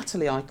became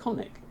utterly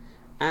iconic,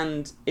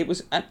 and it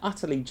was an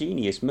utterly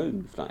genius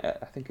move.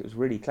 I think it was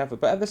really clever,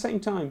 but at the same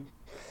time.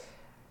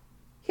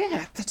 Yeah,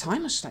 at the time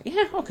I was like,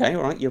 yeah, okay,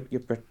 all right,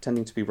 you're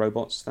pretending to be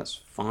robots, that's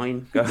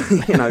fine. Good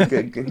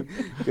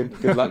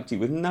luck to you,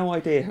 with no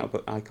idea how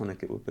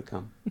iconic it would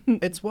become.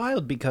 It's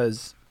wild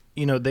because,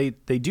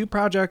 they do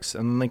projects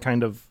and then they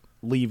kind of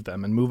leave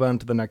them and move on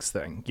to the next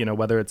thing.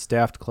 Whether it's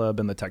Daft Club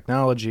and the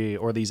technology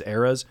or these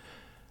eras,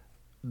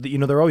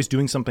 they're always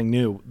doing something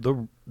new.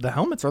 The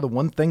helmets are the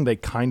one thing they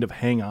kind of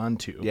hang on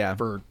to. Yeah.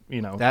 For,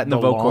 that and the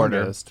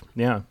vocoder.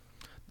 Yeah.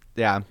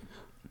 Yeah.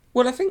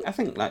 Well, I think the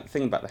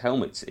thing about the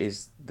helmets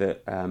is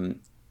that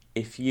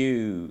if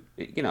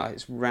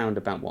it's round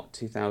about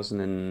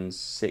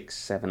 2006,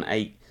 7,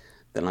 8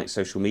 that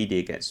social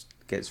media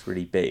gets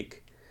really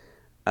big,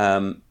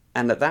 and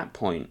at that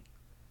point,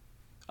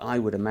 I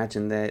would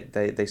imagine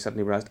they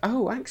suddenly realised,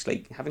 oh,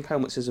 actually, having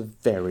helmets is a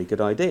very good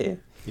idea.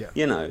 Yeah.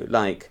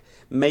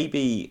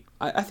 Maybe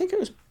I think it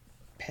was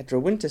Pedro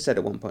Winter said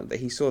at one point that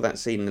he saw that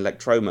scene in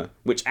Electroma,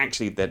 which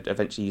actually they'd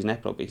eventually use in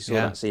Epilogue, but he saw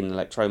that scene in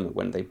Electroma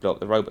when they blow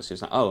up the robots. He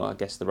was like, oh, I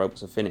guess the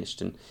robots are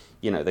finished, and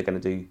they're going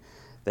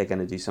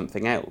to do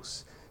something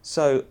else.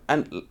 So,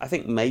 and I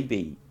think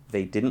maybe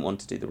they didn't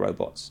want to do the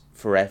robots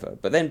forever,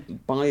 but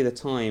then by the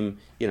time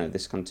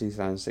this kind of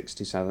 2006,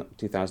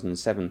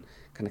 2007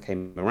 kind of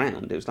came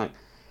around, it was like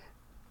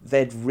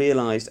they'd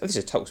realised. This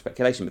is total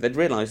speculation, but they'd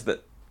realised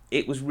that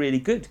it was really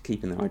good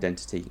keeping their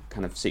identity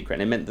kind of secret,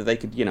 and it meant that they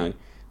could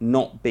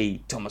not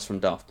be Thomas from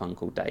Daft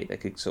Punk all day. They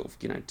could sort of,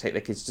 take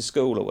their kids to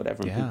school or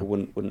whatever, and people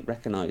wouldn't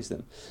recognise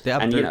them.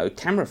 And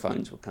camera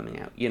phones were coming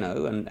out,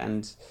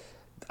 and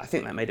I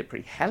think that made it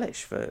pretty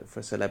hellish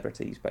for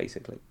celebrities,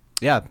 basically.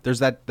 Yeah, there's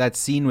that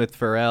scene with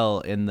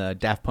Pharrell in the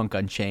Daft Punk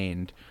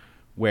Unchained,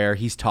 where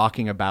he's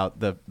talking about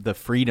the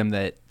freedom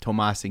that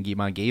Thomas and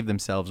Guy-Man gave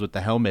themselves with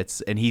the helmets,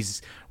 and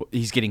he's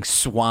getting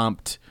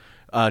swamped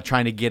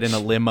trying to get in a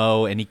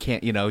limo, and he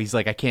can't, he's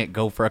like, I can't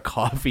go for a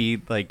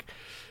coffee. Like,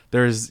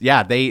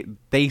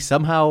 they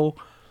somehow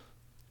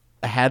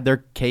had their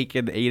cake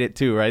and ate it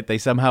too, right? They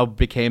somehow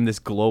became this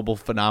global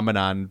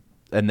phenomenon,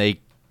 and they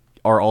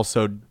are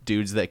also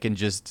dudes that can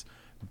just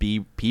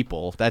be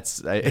people. It's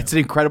an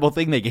incredible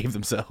thing they gave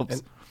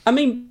themselves. I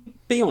mean,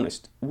 be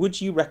honest. Would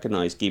you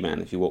recognize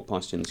Guy-Man if you walked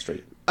past you in the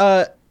street?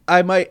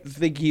 I might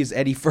think he's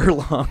Eddie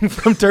Furlong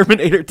from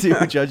Terminator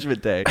 2: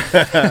 Judgment Day.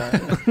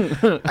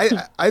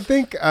 I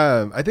think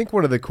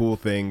one of the cool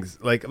things,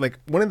 like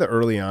one of the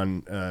early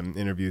on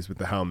interviews with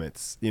the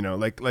helmets, in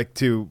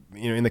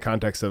the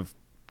context of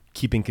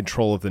keeping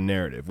control of the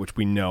narrative, which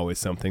we know is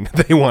something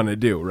that they want to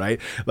do,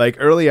 right? Like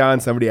early on,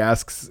 somebody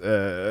asks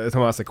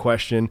Thomas a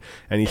question,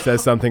 and he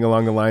says something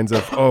along the lines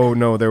of, "Oh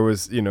no, there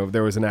was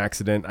an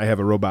accident. I have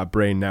a robot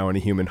brain now and a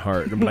human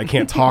heart, but I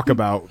can't talk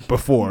about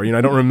before.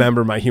 I don't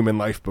remember my human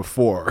life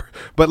before."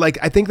 But like,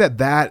 I think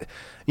that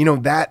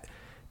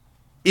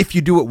if you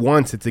do it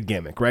once, it's a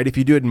gimmick, right? If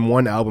you do it in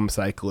one album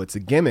cycle, it's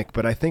a gimmick.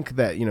 But I think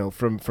that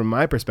from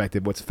my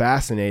perspective, what's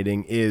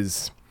fascinating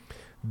is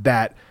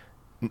that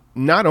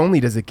not only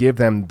does it give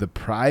them the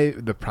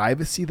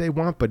privacy they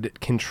want, but it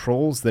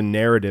controls the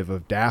narrative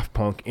of Daft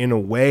Punk in a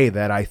way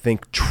that I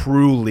think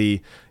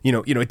truly,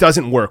 it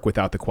doesn't work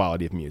without the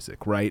quality of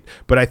music, right?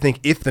 But I think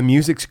if the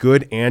music's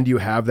good and you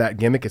have that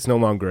gimmick, it's no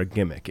longer a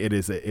gimmick. It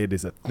is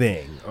a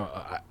thing.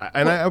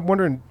 I'm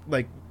wondering,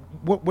 like,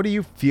 what do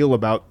you feel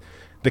about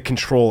the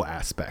control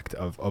aspect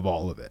of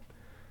all of it?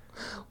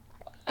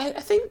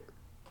 I think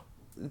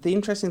the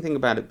interesting thing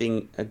about it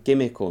being a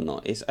gimmick or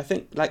not is, I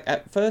think, like,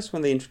 at first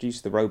when they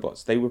introduced the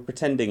robots, they were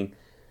pretending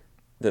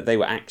that they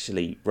were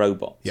actually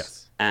robots.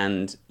 Yes.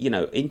 And,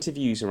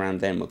 interviews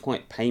around them were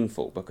quite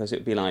painful, because it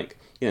would be like,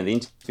 the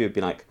interview would be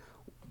like,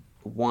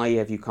 why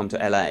have you come to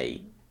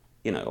LA?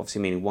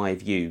 Obviously meaning, why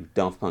have you,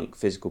 Daft Punk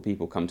physical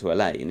people, come to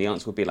LA? And the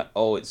answer would be like,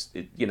 oh, it's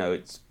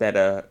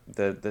better,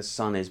 the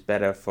sun is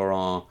better for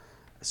our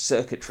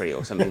circuitry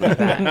or something like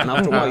that. And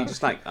after a while, you're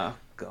just like, oh,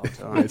 God,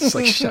 all right. It's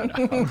like, shut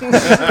up.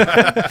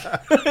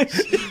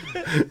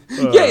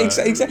 Yeah,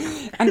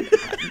 exactly. And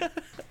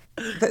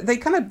they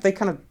kind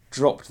of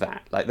dropped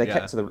that. Like, they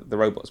kept to the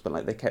robots, but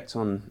like they kept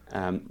on,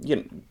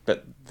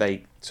 but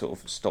they sort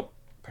of stopped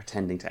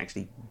pretending to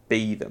actually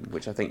be them,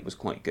 which I think was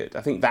quite good.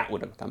 I think that would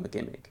have become a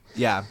gimmick.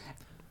 Yeah.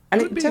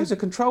 And in terms of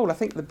control, I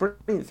think the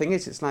brilliant thing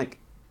is, it's like,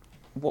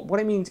 what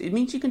it means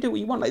you can do what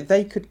you want. Like,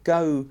 they could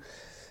go,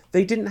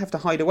 they didn't have to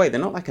hide away.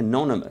 They're not like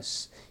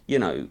Anonymous.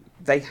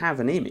 They have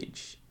an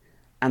image,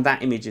 and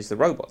that image is the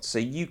robots. So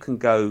you can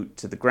go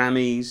to the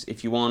Grammys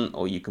if you want,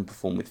 or you can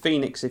perform with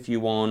Phoenix if you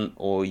want,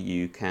 or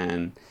you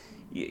can,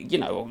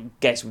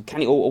 guess with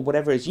Kenny, or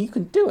whatever it is. You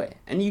can do it,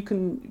 and you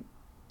can.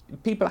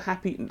 People are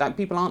happy. Like,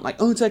 people aren't like,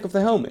 oh, take off the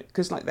helmet,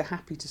 because like they're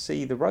happy to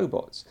see the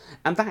robots,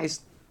 and that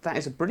is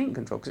a brilliant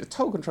control, because it's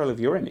total control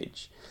of your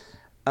image.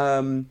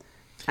 And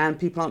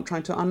people aren't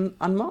trying to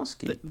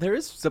unmask you. There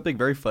is something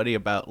very funny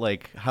about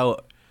like how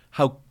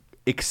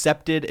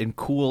accepted and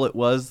cool it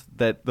was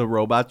that the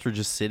robots were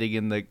just sitting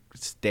in the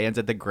stands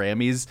at the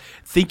Grammys,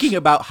 thinking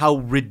about how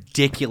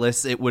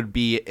ridiculous it would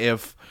be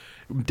if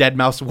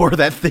Deadmau5 wore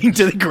that thing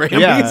to the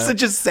Grammys and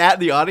just sat in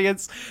the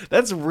audience.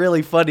 That's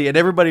really funny. And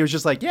everybody was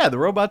just like, yeah, the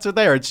robots are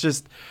there. It's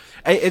just,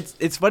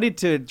 it's funny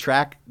to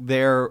track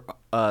their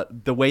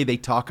the way they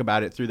talk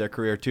about it through their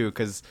career too,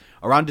 because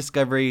around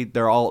Discovery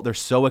they're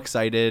so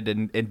excited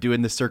and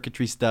doing the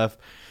circuitry stuff,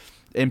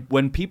 and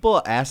when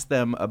people ask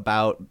them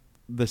about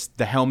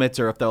the helmets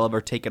or if they'll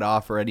ever take it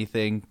off or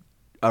anything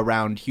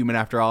around Human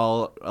After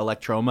All,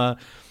 Electroma,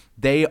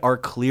 they are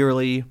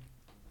clearly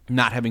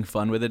not having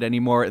fun with it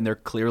anymore, and they're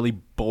clearly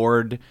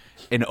bored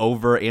and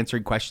over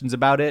answering questions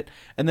about it.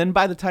 And then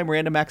by the time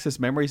Random Access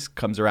Memories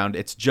comes around,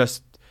 it's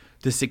just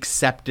this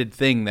accepted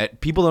thing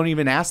that people don't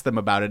even ask them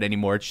about it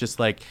anymore. It's just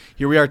like,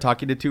 here we are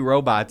talking to two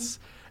robots,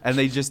 and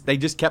they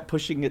just kept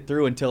pushing it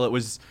through until it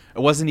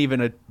wasn't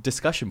even a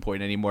discussion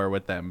point anymore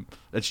with them.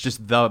 It's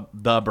just the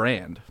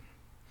brand.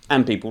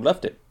 And people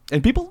loved it.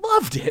 And people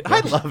loved it. I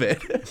love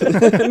it.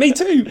 Me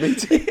too.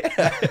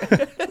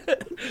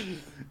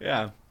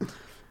 Yeah.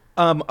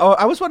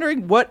 I was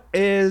wondering, what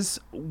is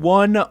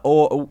one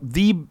or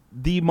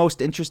the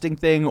most interesting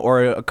thing,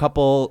 or a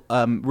couple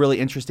really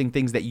interesting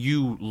things that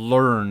you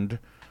learned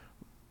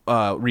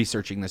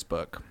researching this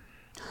book?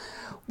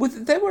 Well,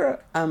 there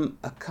were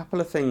a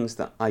couple of things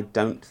that I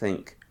don't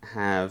think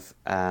have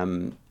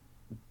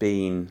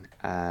been.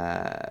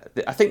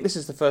 I think this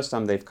is the first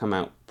time they've come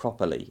out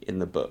properly in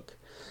the book,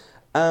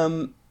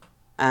 and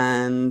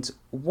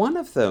one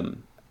of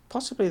them,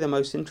 possibly the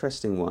most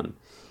interesting one,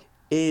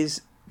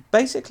 is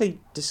basically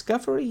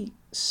Discovery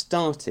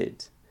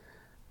started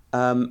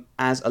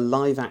as a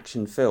live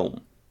action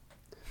film,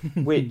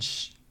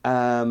 which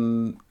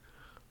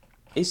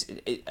is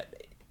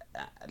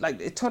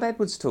like Todd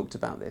Edwards talked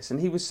about this, and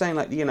he was saying,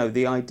 like,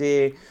 the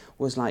idea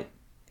was like,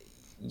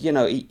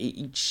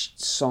 each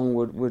song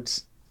would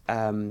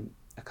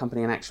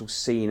accompany an actual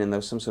scene, and there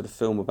was some sort of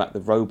film about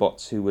the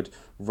robots who would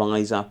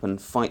rise up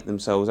and fight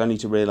themselves, only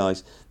to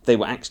realise they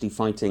were actually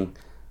fighting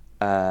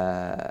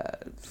other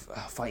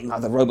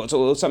robots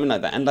or something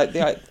like that. And like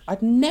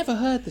I'd never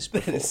heard this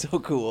before. It's so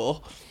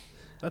cool.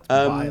 That's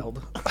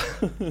wild.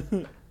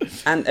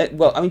 And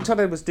Todd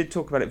Edwards did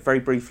talk about it very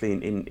briefly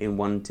in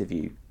one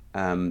interview,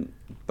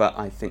 but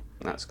I think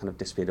that's kind of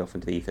disappeared off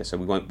into the ether, so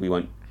we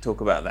won't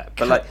talk about that.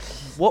 But like,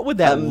 what would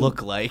that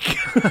look like?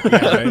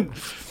 Yeah, right?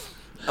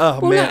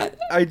 Oh man,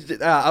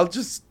 I'll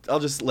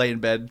just lay in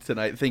bed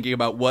tonight thinking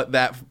about what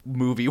that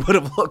movie would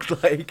have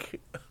looked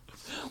like.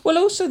 Well,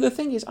 also the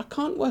thing is, I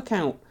can't work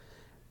out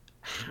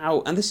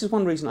how, and this is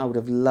one reason I would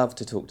have loved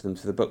to talk to them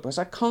through the book, because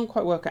I can't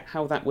quite work out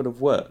how that would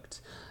have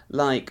worked.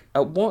 Like,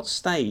 at what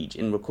stage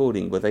in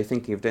recording were they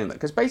thinking of doing that?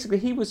 Because basically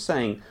he was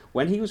saying,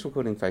 when he was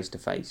recording Face to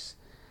Face,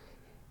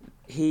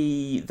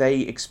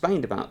 they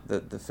explained about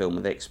the film,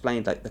 and they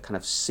explained like the kind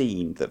of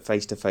scene that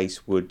Face to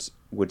Face would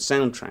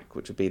soundtrack,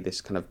 which would be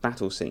this kind of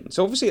battle scene.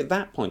 So obviously at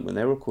that point when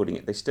they were recording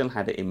it, they still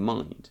had it in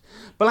mind.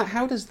 But like,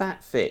 how does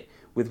that fit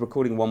with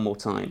recording One More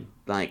Time,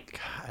 like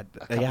a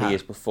couple of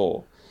years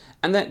before?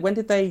 And then when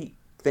did they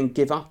then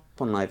give up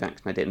on live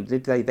action idea? And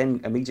did they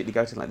then immediately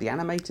go to like the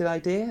animated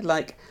idea?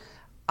 Like,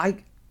 I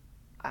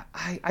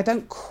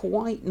don't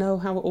quite know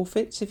how it all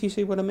fits, if you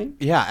see what I mean.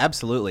 Yeah,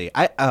 absolutely.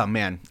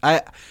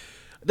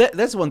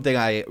 That's one thing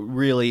I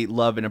really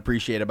love and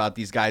appreciate about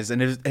these guys,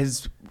 and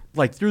is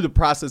like through the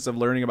process of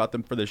learning about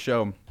them for the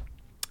show,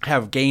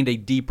 have gained a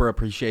deeper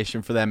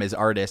appreciation for them as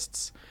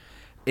artists,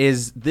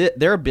 is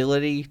their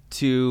ability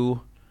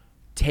to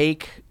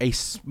take a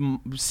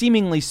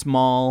seemingly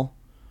small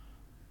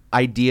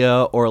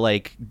idea or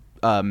like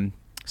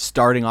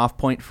starting off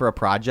point for a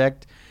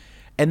project,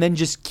 and then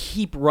just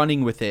keep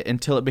running with it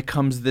until it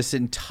becomes this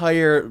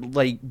entire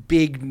like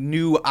big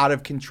new out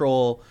of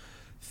control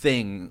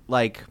thing.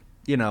 Like,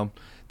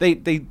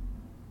 they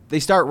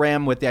start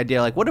Ram with the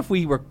idea like, what if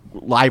we were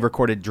live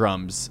recorded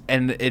drums,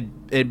 and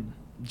it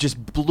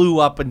just blew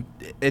up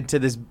into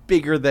this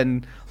bigger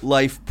than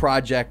life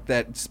project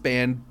that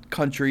spanned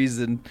countries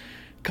and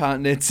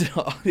continents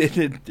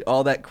and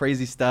all that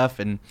crazy stuff.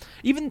 And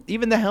even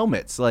the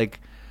helmets, like,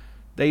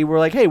 they were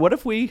like, hey, what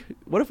if we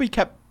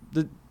kept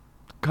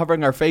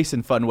covering our face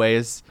in fun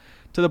ways,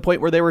 to the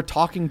point where they were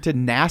talking to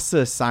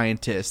NASA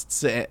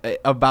scientists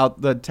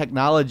about the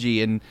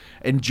technology and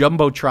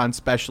Jumbotron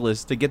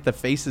specialists to get the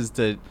faces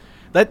to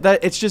that.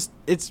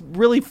 It's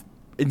really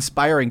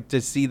inspiring to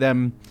see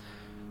them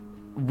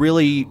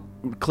really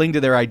cling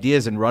to their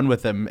ideas and run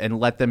with them and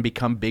let them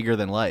become bigger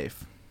than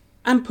life.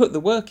 And put the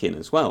work in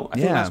as well. I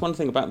think that's one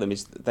thing about them,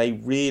 is that they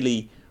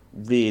really,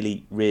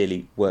 really,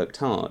 really worked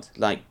hard.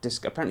 Like,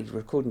 apparently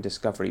recording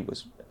Discovery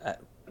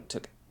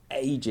took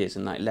ages,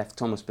 and like left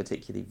Thomas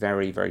particularly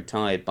very, very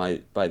tired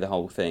by the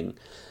whole thing,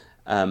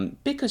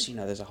 because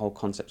there's a whole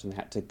concept and they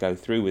had to go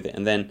through with it.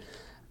 And then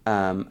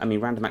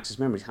Random Access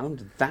Memories, how long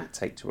did that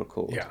take to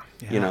record?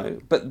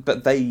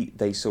 But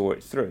they saw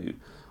it through.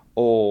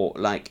 Or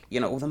like,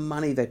 all the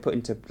money they put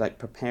into like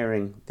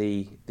preparing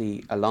the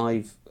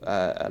Alive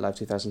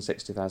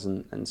 2006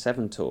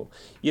 2007 tour,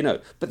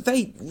 but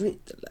they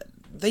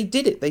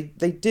did it.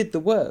 They did the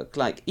work.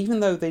 Like, even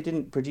though they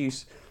didn't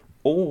produce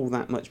all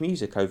that much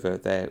music over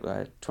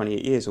their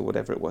 28 years or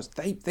whatever it was,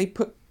 they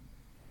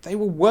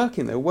were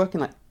working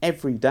like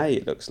every day,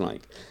 it looks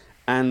like.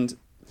 And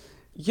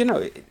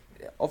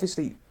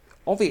obviously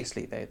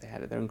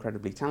they're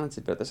incredibly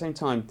talented, but at the same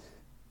time,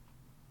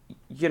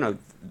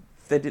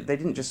 they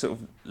didn't just sort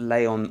of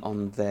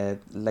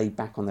lay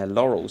back on their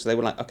laurels. They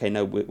were like, okay,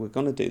 no, we're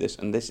going to do this,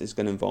 and this is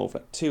going to involve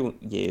 2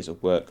 years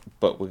of work,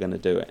 but we're going to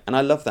do it. And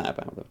I love that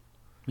about them.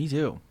 Me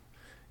too.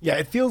 Yeah,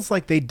 it feels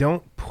like they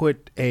don't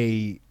put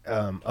a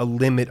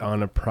limit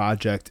on a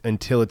project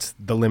until it's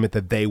the limit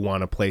that they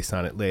want to place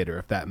on it later,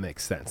 if that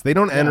makes sense. They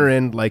don't enter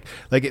in like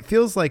it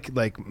feels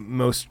like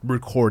most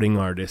recording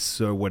artists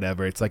or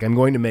whatever. It's like, I'm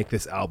going to make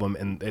this album,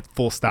 and it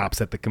full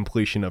stops at the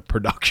completion of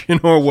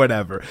production or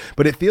whatever.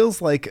 But it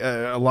feels like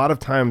a lot of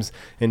times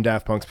in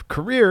Daft Punk's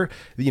career,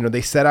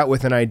 they set out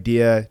with an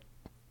idea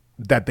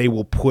that they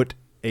will put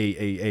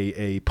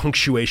a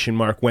punctuation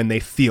mark when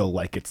they feel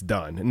like it's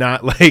done,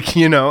 not like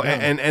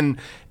and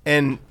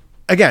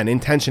again,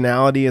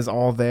 intentionality is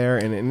all there,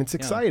 and it's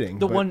exciting.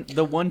 The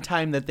one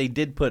time that they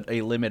did put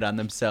a limit on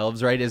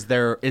themselves, right, is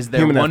there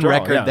one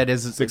record that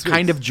is 6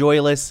 kind weeks. Of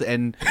joyless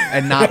and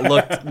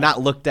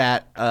not looked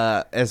at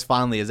as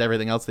fondly as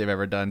everything else they've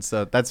ever done.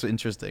 So that's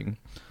interesting.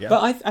 Yeah.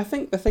 But I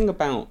think the thing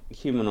about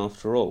Human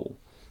After All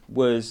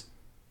was,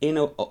 in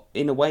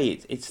a way,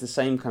 it's the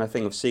same kind of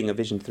thing of seeing a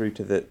vision through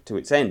to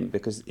its end.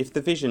 Because if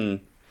the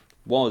vision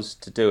was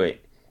to do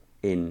it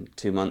in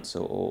 2 months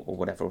or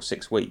whatever, or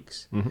 6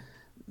 weeks,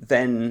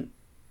 then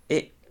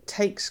it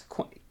takes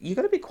you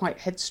got to be quite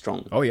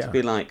headstrong. Oh, yeah. To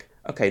be like,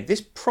 okay,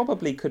 this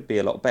probably could be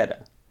a lot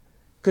better.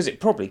 Because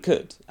it probably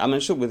could. I'm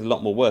sure with a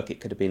lot more work,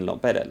 it could have been a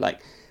lot better.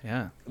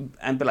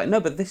 No,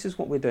 but this is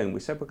what we're doing. We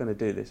said we're going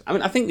to do this. I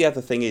mean, I think the other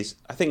thing is,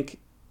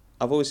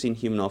 I've always seen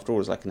Human After All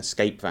as like an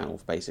escape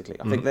valve, basically.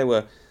 I think they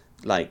were,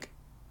 like,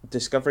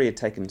 Discovery had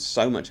taken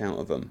so much out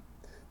of them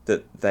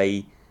that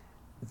they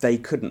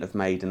couldn't have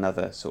made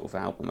another sort of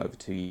album over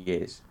 2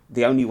 years.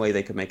 The only way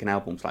they could make an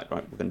album was like,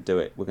 right, we're going to do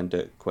it. We're going to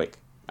do it quick.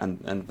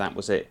 And that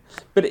was it.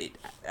 But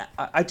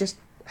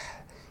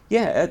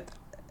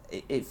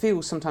it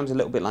feels sometimes a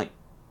little bit like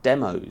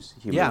demos,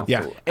 Human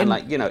After All. And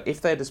like,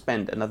 if they had to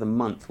spend another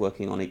month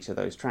working on each of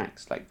those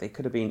tracks, like, they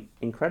could have been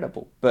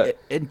incredible. But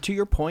and to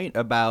your point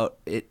about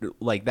it,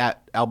 like,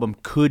 that album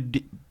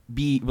could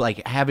be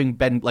like having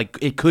been like,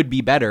 it could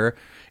be better.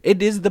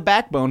 It is the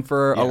backbone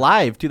for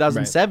Alive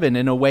 2007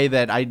 in a way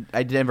that I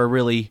never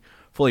really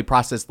fully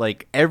processed.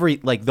 Like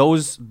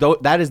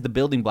that is the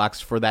building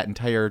blocks for that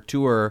entire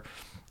tour,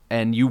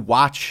 and you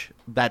watch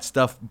that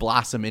stuff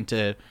blossom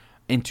into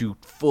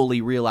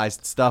fully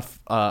realized stuff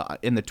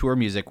in the tour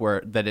music,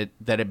 where that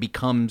it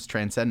becomes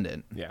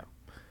transcendent. Yeah.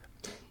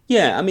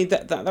 I mean,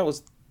 that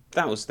was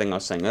the thing I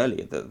was saying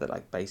earlier, that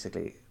like,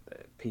 basically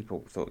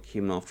people thought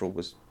Human After All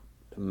was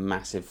a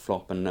massive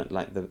flop, and that,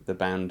 like, the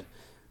band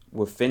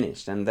were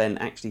finished, and then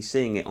actually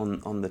seeing it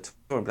on the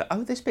tour, and be like,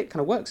 oh, this bit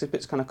kind of works. This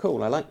bit's kind of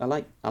cool. I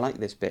like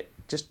this bit.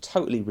 Just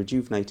totally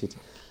rejuvenated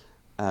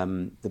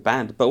the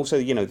band, but also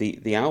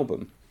the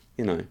album.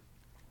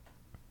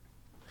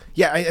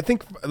 Yeah, I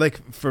think,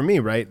 like, for me,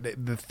 right,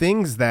 the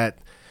things that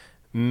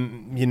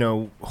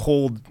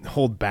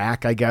hold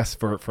back, I guess,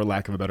 for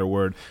lack of a better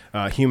word,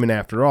 Human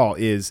After All,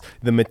 is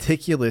the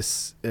meticulously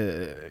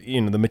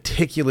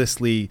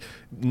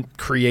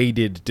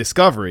created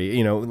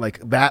Discovery.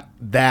 Like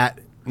that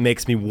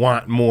makes me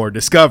want more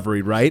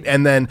Discovery, right?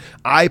 And then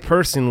I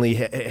personally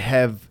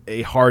have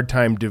a hard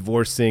time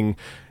divorcing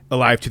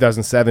Alive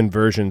 2007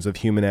 versions of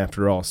Human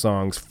After All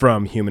songs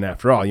from Human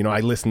After All. I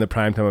listen to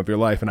Prime Time of Your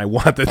Life and I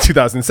want the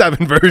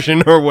 2007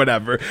 version or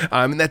whatever.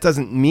 And that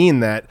doesn't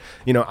mean that,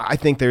 I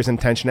think there's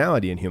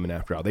intentionality in Human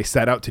After All. They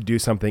set out to do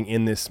something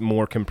in this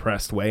more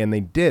compressed way, and they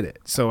did it.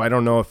 So I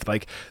don't know if,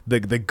 like, the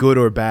good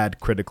or bad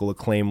critical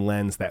acclaim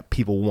lens that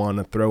people want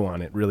to throw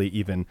on it really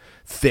even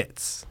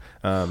fits.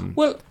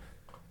 Well,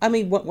 I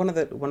mean, one of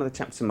the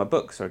chapters in my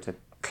book, sorry to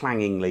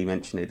clangingly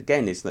mention it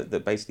again, is that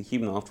basically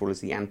Human After All is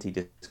the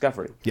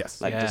anti-Discovery.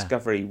 Yes. Like,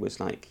 Discovery was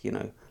like,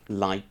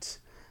 light,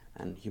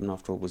 and Human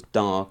After All was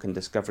dark, and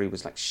Discovery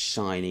was like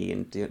shiny,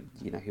 and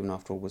Human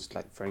After All was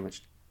like very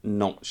much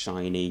not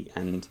shiny,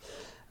 and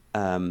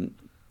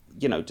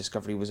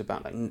Discovery was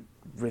about like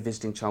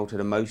revisiting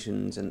childhood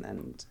emotions,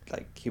 and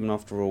like Human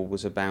After All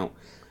was about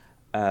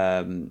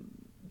showing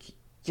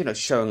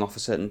off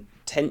a certain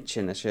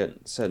tension, a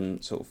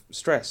certain sort of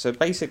stress. So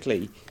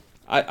basically,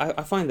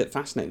 I find that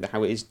fascinating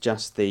how it is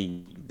just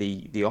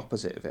the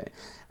opposite of it.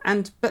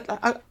 But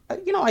I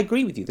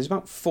agree with you. There's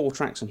about 4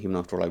 tracks on Human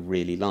After All I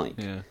really like.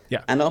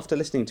 Yeah. And after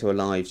listening to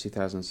Alive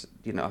 2007,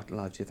 the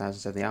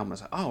album, I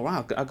was like, oh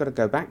wow, I've got to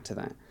go back to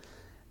that.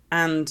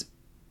 And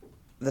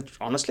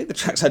honestly, the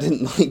tracks I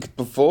didn't like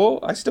before,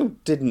 I still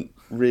didn't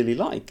really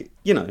like.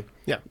 Yeah.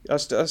 I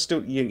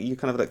still you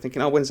kind of like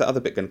thinking, oh, when's that other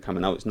bit going to come?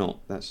 And no, it's not.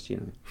 That's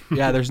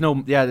Yeah, there's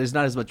not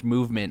as much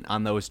movement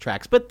on those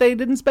tracks, but they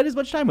didn't spend as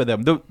much time with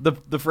them.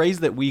 The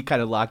phrase that we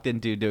kind of locked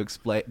into to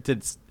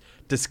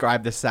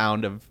describe the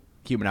sound of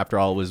Human After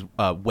All was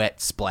wet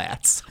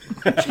splats.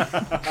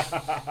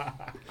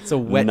 It's a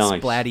wet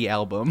splatty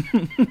album.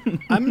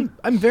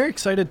 I'm very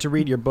excited to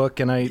read your book,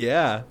 and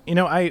I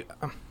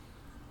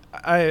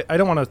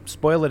don't want to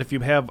spoil it if you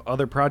have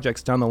other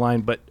projects down the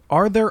line, but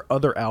are there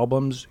other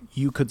albums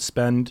you could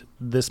spend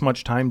this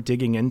much time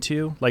digging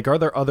into? Like, are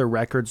there other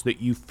records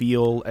that you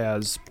feel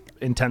as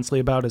intensely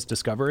about as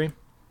Discovery?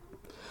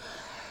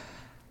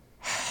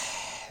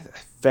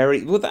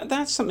 Very well.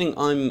 That's something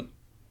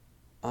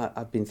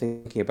I've been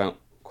thinking about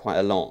quite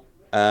a lot,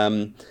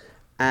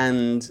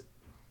 and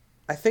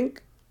I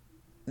think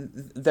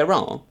there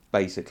are,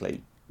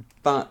 basically,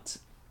 but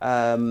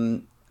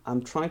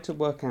I'm trying to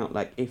work out,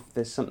 like, if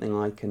there's something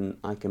I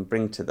can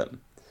bring to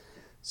them.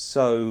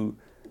 So,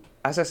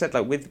 as I said,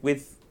 like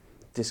with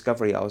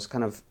Discovery,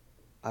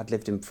 I'd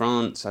lived in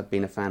France, I'd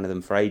been a fan of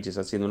them for ages,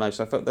 I'd seen them live,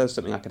 so I felt there was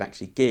something I could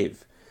actually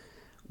give.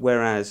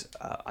 Whereas,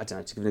 I don't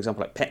know, to give an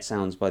example, like Pet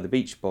Sounds by the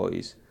Beach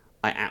Boys,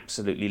 I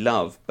absolutely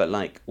love, but,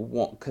 like,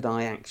 what could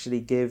I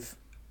actually give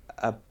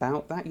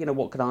about that?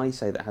 What could I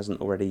say that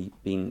hasn't already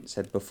been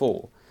said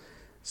before?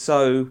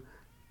 So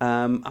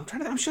I'm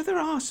sure there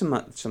are some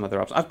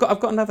other options. I've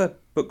got another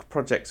book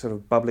project sort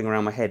of bubbling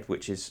around my head,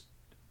 which is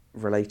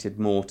related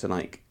more to,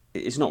 like,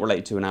 it's not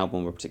related to an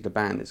album or a particular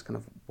band. It's kind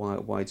of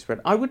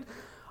widespread. I would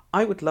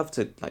love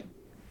to, like,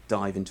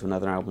 dive into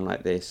another album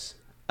like this,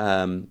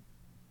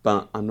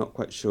 but I'm not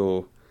quite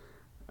sure.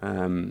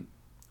 I'm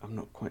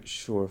not quite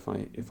sure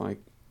if I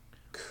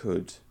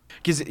could.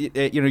 Because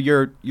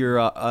your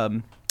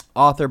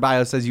author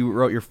bio says you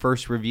wrote your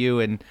first review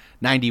in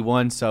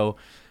 '91, so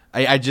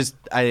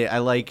I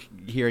like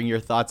hearing your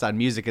thoughts on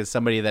music as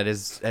somebody that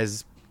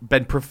has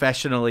been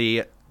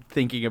professionally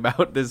thinking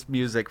about this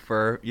music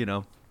for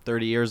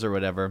 30 years or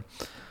whatever.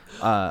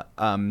 How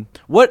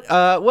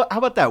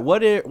about that?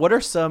 What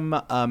are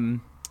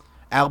some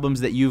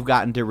albums that you've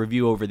gotten to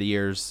review over the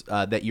years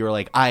that you're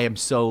like, I am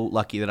so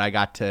lucky that I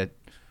got to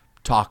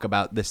talk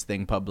about this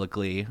thing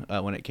publicly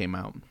when it came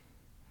out?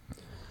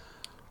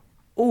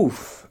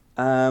 Oof,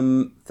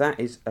 that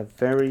is a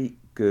very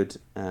good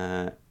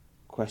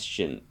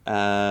question.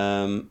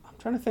 I'm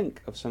trying to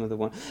think of some of the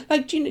ones.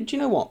 Like, do you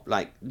know what?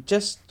 Like,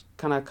 just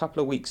kind of a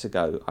couple of weeks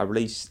ago, I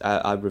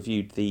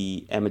reviewed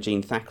the Emma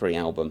Jean Thackeray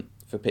album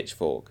for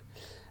Pitchfork,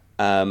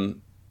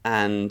 and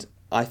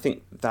I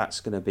think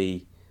that's going to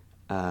be.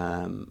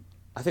 I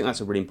think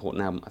that's a really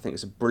important album. I think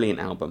it's a brilliant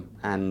album,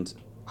 and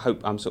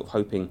I'm sort of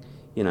hoping,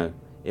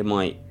 it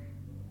might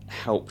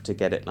help to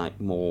get it like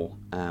more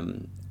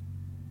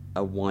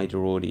a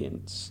wider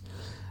audience.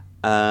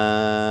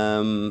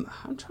 I'm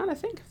trying to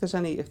think if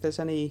there's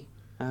any.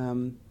 I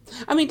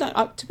mean,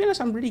 to be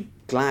honest, I'm really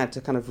glad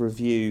to kind of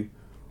review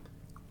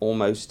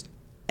almost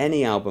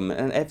any album,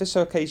 and ever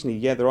so occasionally,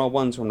 there are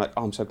ones where I'm like,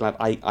 oh, I'm so glad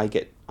I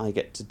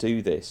get to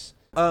do this.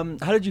 How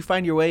did you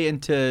find your way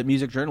into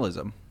music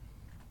journalism?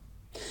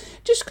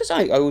 Just because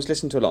I always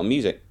listened to a lot of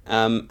music,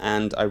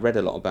 and I read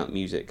a lot about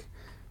music,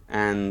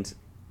 and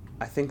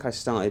I think I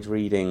started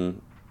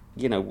reading,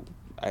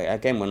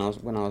 again when I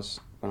was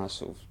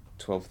sort of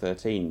 12,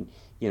 13,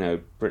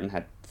 Britain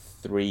had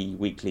 3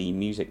 weekly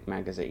music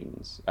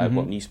magazines,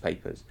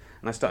 newspapers,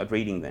 and I started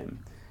reading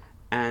them,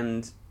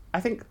 and I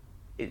think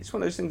it's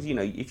one of those things,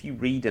 if you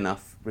read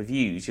enough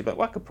reviews, you're like,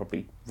 well, I could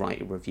probably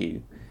write a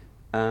review,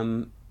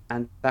 and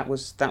that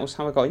was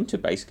how I got into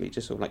it, basically,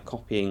 just sort of like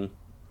copying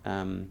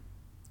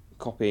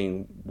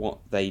what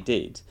they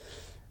did,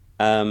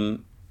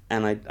 and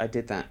I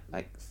did that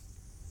like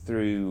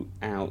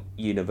throughout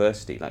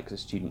university, like as a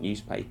student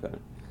newspaper,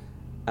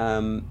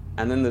 and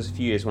then there's a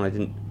few years when I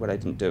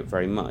didn't do it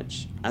very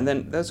much, and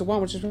then there's a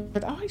while which I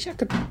went, oh, actually I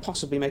could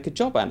possibly make a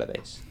job out of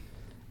this,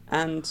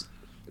 and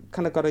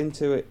kind of got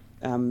into it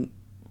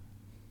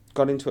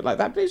like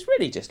that. But it's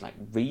really just like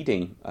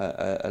reading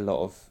a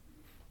lot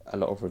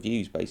of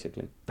reviews,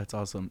 basically. That's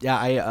awesome. Yeah,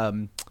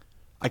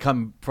 I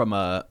come from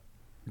a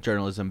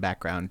journalism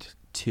background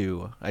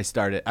too. I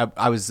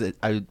was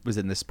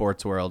in the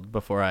sports world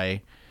before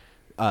I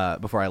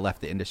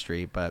left the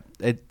industry, but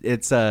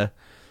it's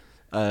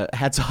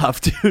hats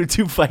off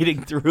to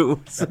fighting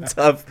through some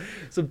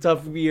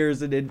tough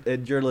years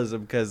in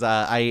journalism, because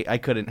I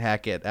couldn't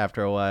hack it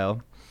after a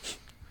while.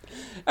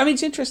 I mean,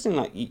 it's interesting.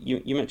 Like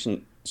you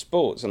mentioned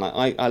sports, and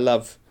like I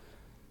love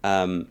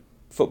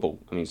football.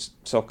 I mean,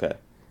 soccer,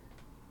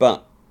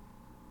 but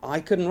I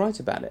couldn't write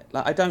about it.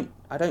 Like I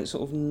don't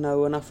sort of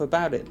know enough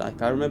about it.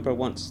 Like I remember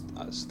once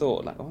I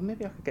thought like, oh,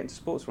 maybe I could get into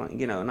sports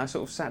writing, and I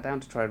sort of sat down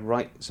to try and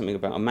write something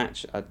about a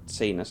match I'd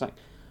seen. I was like,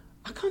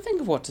 I can't think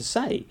of what to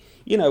say,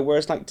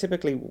 Whereas like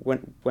typically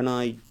when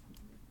I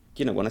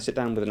sit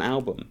down with an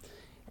album,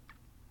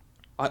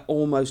 I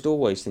almost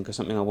always think of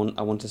something I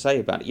want to say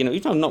about it. Even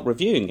if I'm not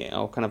reviewing it,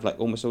 I'll kind of like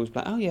almost always be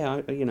like, oh yeah,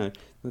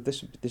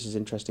 this is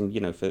interesting,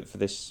 for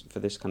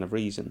this kind of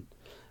reason,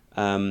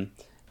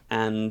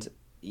 and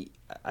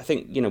I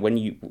think when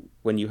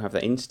you have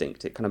that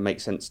instinct, it kind of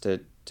makes sense to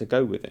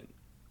go with it.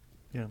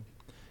 Yeah,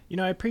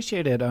 I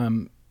appreciated.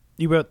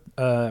 You wrote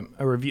a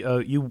review.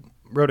 You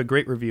wrote a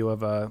great review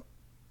of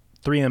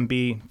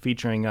 3MB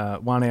featuring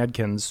Juan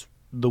Adkins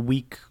the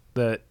week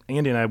that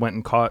Andy and I went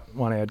and caught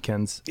Juan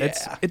Adkins. Yeah.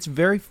 It's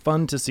very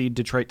fun to see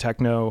Detroit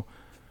techno,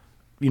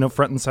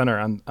 front and center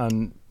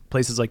on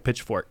places like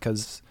Pitchfork,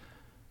 because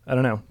I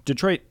don't know,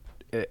 Detroit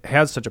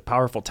has such a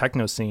powerful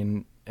techno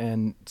scene.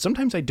 And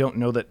sometimes I don't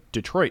know that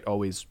Detroit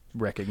always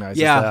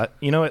recognizes that.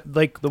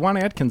 Like the Juan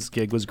Adkins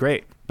gig was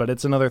great, but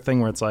it's another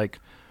thing where it's like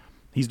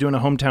he's doing a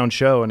hometown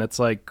show and it's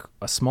like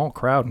a small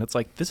crowd, and it's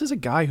like, this is a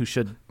guy who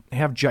should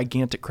have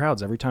gigantic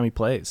crowds every time he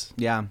plays.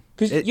 Yeah.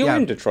 Because you're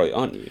in Detroit,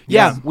 aren't you?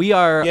 Yeah, we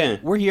are. Yeah.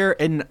 We're here,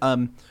 and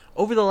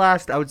over the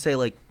last, I would say,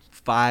 like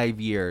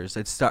 5 years,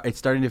 it's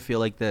starting to feel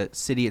like the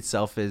city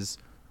itself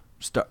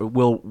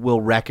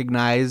will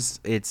recognize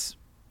its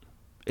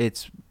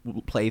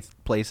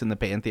place in the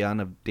pantheon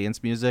of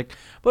dance music.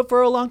 But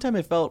for a long time,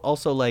 it felt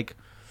also like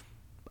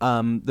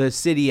the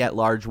city at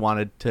large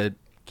wanted to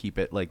keep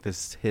it like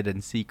this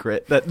hidden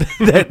secret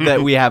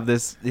that we have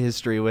this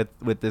history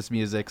with this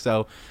music.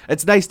 So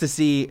it's nice to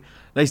see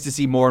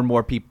more and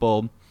more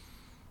people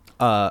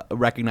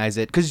recognize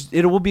it, because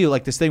it will be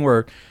like this thing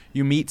where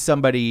you meet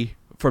somebody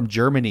from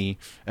Germany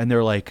and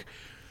they're like,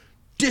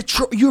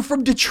 Detroit, you're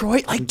from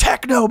Detroit, like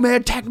techno,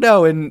 man,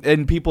 techno,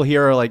 and people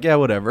here are like, yeah,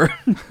 whatever.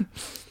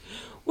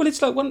 Well,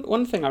 it's like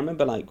one thing I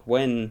remember, like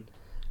when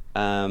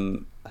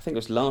I think it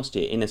was last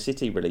year, Inner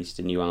City released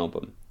a new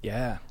album.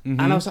 Yeah. Mm-hmm.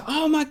 And I was like,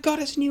 oh my God,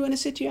 it's a new Inner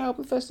City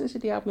album, first Inner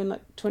City album in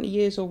like 20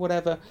 years or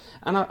whatever.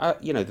 And I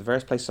the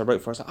various places I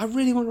wrote for, I was like, I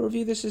really want to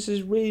review this. This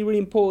is really, really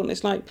important.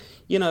 It's like,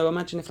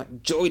 imagine if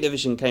like Joy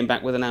Division came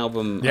back with an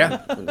album.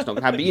 Yeah. It's not going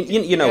to happen.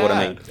 You know what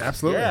I mean?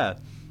 Absolutely. Yeah.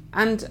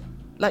 And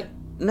like,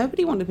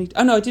 nobody wanted me to,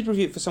 I did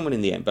review it for someone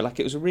in the end, but like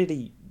it was a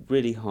really,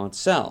 really hard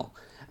sell.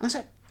 And I was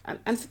like,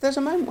 And there's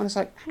a moment when it's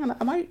like, hang on,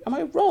 am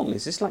I wrong?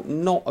 Is this like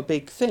not a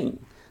big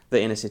thing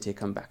that Inner City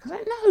come back? I was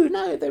like,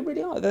 no, they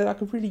really are. They're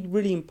like a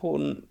really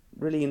important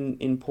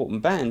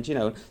band, you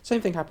know.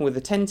 Same thing happened with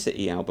the 10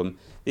 City album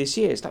this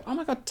year. It's like, oh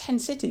my god, 10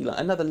 City, like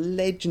another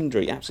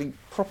legendary, absolutely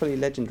properly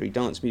legendary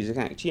dance music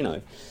act, you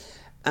know.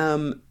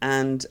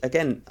 And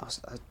again, I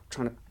was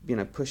trying to, you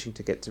know, pushing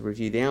to get to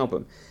review the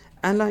album,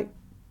 and like,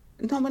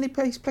 not many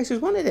places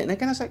wanted it. And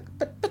again, I was like,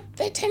 but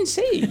they're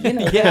 10C, you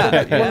know.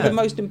 One of the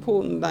most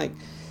important like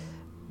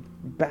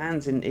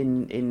bands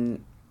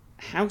in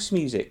house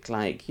music,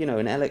 like, you know,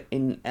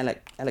 in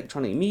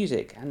electronic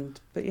music.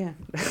 But yeah.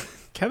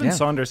 Kevin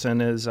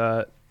Saunderson is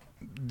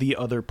the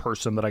other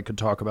person that I could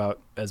talk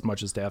about as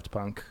much as Daft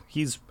Punk.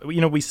 He's,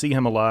 you know, we see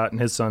him a lot,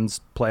 and his sons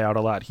play out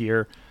a lot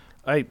here.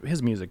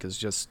 His music is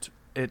just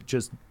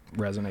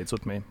resonates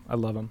with me. I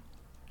love him.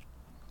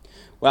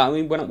 Well, I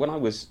mean, when I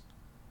was,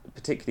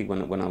 particularly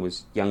when I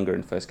was younger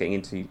and first getting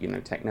into, you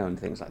know, techno and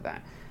things like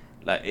that,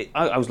 like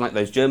I was like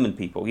those German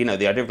people, you know.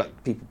 The idea of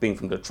like people being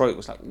from Detroit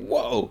was like,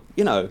 whoa,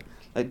 you know.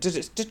 Like,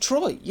 it's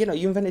Detroit, you know,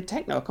 you invented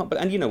techno.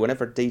 And, you know,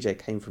 whenever a DJ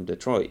came from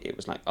Detroit, it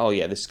was like, oh,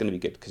 yeah, this is going to be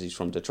good because he's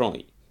from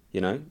Detroit, you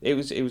know? It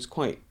was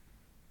quite,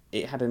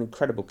 it had an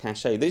incredible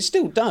cachet. It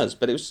still does,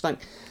 but it was just like,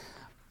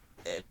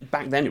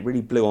 back then it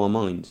really blew our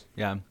minds.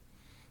 Yeah.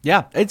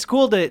 Yeah, it's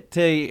cool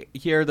to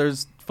hear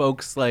there's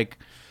folks, like,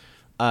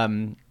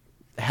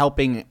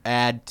 helping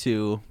add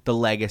to the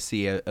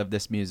legacy of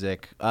this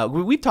music.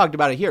 We talked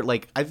about it here.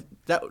 Like,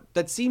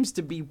 that seems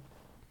to be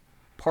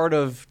part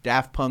of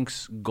Daft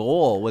Punk's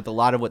goal with a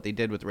lot of what they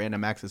did with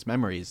Random Access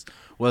Memories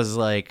was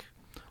like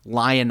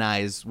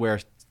lionize where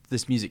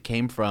this music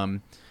came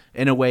from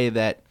in a way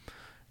that,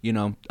 you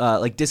know,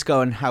 like disco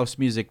and house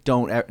music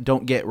don't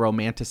get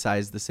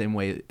romanticized the same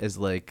way as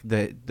like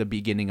the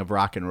beginning of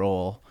rock and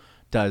roll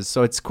does.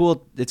 So it's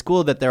cool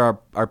that there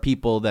are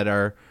people that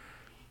are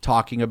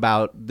talking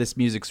about this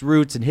music's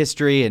roots and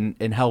history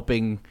and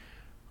helping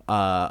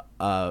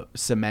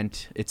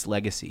cement its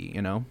legacy,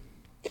 you know?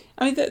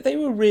 I mean, they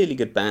were a really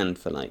good band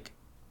for, like,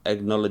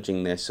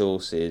 acknowledging their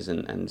sources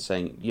and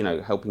saying, you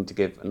know, helping to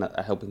give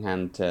a helping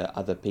hand to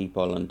other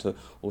people and to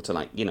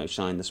like, you know,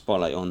 shine the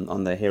spotlight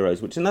on their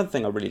heroes, which is another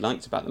thing I really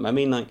liked about them. I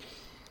mean, like,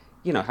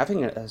 you know,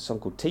 having a song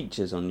called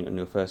Teachers on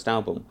your first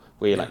album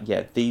where you're like,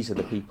 yeah, these are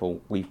the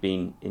people we've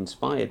been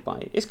inspired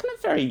by. It's kind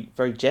of very,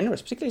 very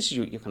generous, particularly as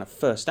your kind of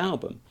first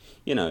album.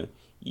 You know,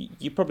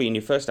 you probably in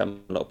your first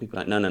album, a lot of people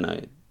are like, no,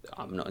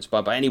 I'm not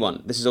inspired by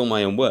anyone. This is all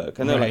my own work.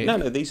 And they're like,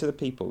 no, these are the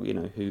people, you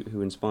know,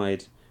 who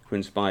inspired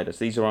us.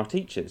 These are our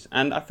teachers.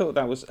 And I thought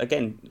that was,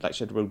 again, like,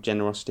 showed a real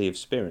generosity of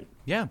spirit.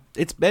 Yeah,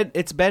 it's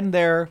been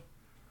their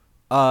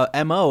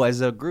MO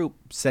as a group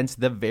since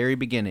the very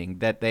beginning,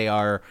 that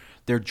they're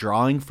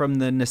drawing from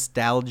the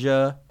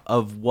nostalgia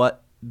of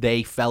what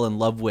they fell in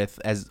love with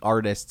as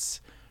artists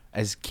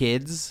as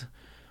kids,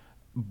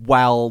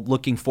 while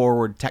looking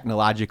forward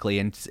technologically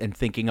and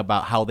thinking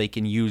about how they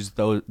can use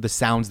the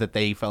sounds that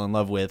they fell in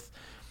love with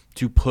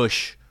to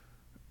push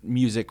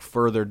music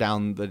further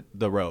down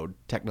the road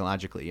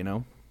technologically, you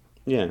know?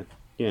 Yeah.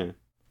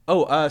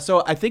 Oh,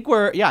 so I think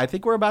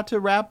we're about to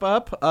wrap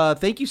up.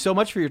 Thank you so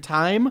much for your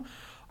time.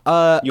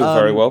 You're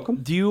very welcome.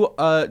 Do you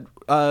want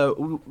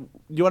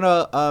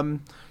to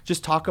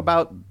just talk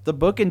about the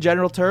book in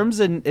general terms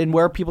and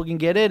where people can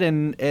get it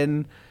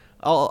and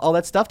all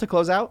that stuff to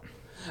close out?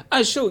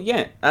 Sure,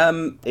 yeah.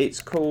 It's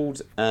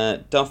called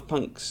Daft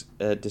Punk's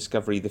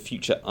Discovery: The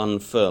Future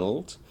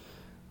Unfurled,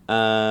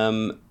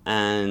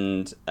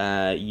 and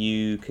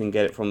you can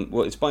get it from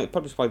it's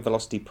published by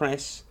Velocity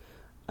Press.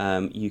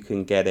 You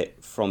can get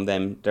it from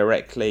them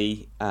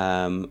directly,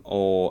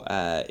 or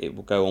it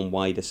will go on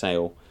wider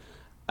sale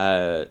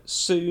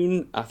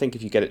soon. I think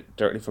if you get it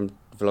directly from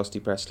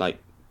Velocity Press, like,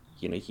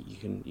 you know, you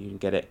can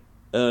get it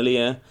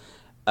earlier.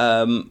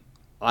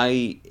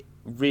 I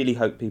really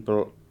hope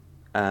people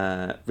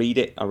read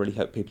it. I really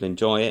hope people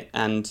enjoy it,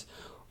 and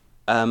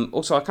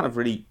also I kind of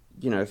really,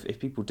 you know, if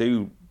people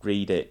do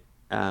read it,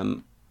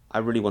 I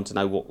really want to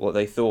know what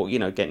they thought. You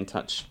know, get in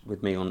touch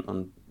with me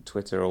on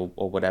Twitter or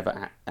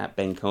whatever at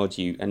Ben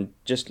Cardew, and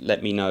just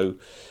let me know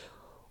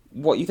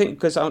what you think,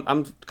 because I'm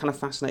kind of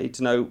fascinated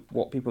to know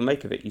what people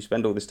make of it. You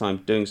spend all this time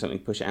doing something,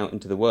 push it out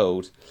into the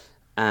world,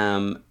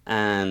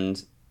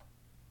 and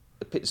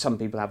some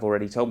people have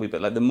already told me,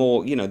 but like the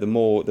more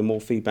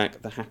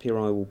feedback, the happier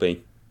I will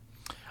be.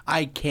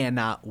 I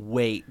cannot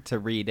wait to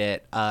read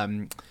it.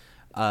 I'm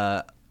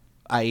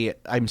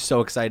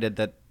so excited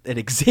that it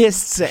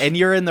exists, and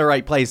you're in the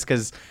right place,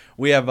 because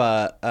we have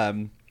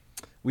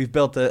we've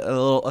built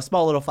a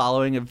small little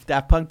following of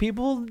Daft Punk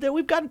people that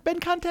we've been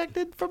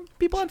contacted from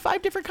people on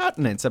 5 different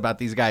continents about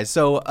these guys.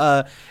 So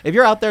if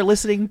you're out there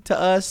listening to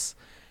us,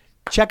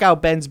 check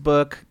out Ben's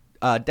book,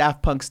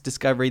 Daft Punk's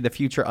Discovery: The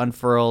Future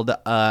Unfurled.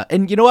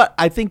 And you know what?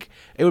 I think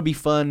it would be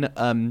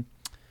fun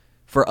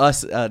for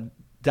us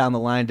down the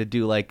line to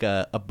do like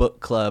a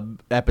book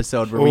club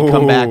episode where we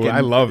come back and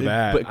I love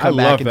that. Come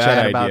back and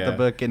chat about the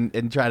book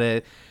and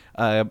try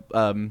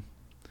to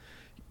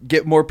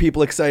get more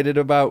people excited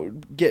about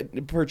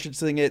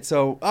purchasing it.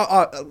 So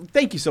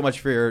thank you so much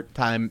for your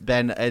time,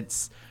 Ben.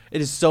 It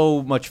is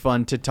so much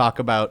fun to talk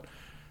about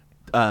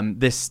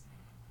this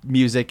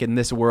music in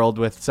this world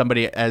with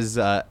somebody as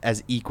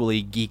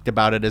equally geeked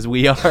about it as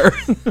we are.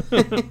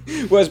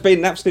 Well, it's been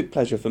an absolute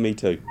pleasure for me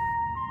too.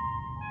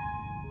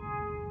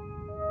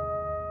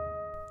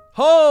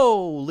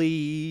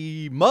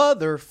 Holy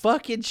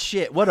motherfucking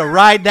shit. What a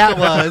ride that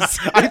was.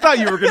 I thought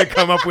you were going to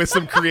come up with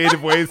some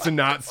creative ways to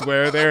not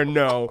swear there.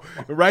 No.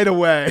 Right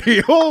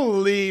away.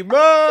 Holy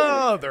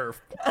mother.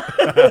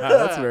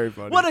 That's very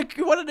funny.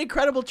 What an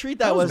incredible treat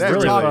that was to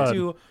really talk fun.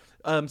 to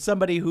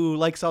somebody who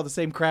likes all the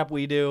same crap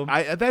we do.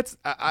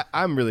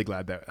 I'm really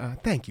glad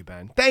that. Thank you,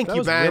 Ben. Thank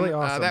you, Ben. That was really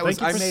awesome. That Thank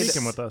you for amazing.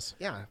 speaking with us.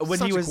 Yeah, when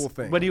such he was a cool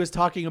thing. when he was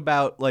talking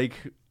about like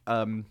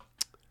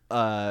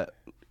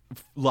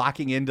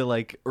locking into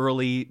like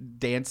early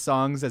dance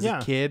songs as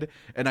a kid,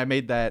 and I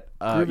made that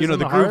the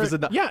groove is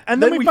in the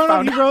and then we found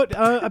out he wrote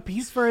a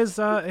piece for his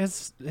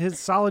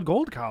Solid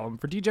Gold column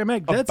for DJ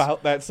Mag. That's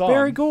about that song.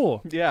 Very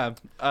cool. Yeah.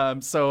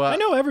 So I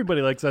know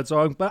everybody likes that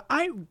song, but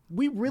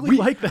we really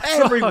like that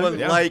song. Everyone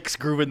likes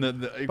grooving the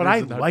but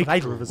I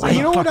like Groove.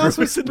 You know what else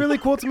was really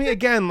cool to me?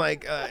 Again,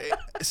 like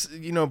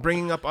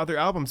bringing up other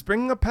albums,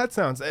 bringing up Pet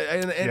Sounds,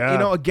 and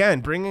again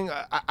bringing.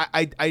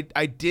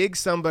 I dig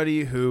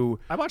somebody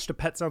who I watched a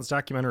Pet Sounds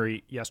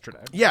documentary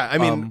yesterday. Yeah, I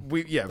mean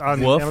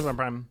on Woof. Amazon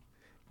Prime.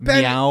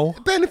 Ben, Meow.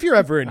 Ben, if you're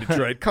ever in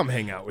Detroit, come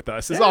hang out with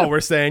us. Is all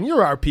we're saying.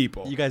 You're our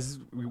people. You guys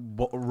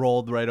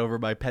rolled right over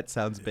my Pet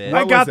Sounds bit.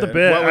 I got the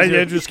bit.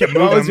 I just kept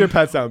moving. What was your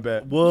Pet Sound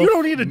bit? You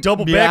don't need to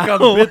double back on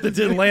the bit that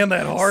didn't land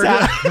that hard.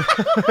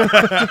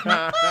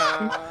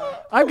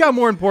 I've got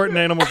more important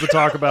animals to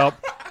talk about.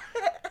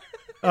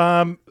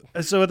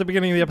 So at the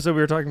beginning of the episode,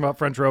 we were talking about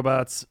French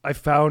robots. I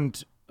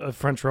found a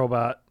French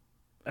robot,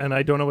 and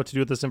I don't know what to do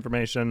with this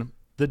information.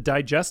 The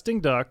digesting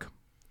duck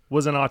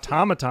was an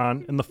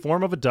automaton in the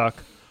form of a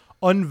duck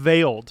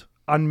unveiled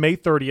on May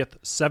 30th,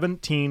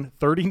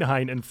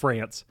 1739 in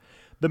France.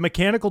 The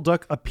mechanical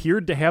duck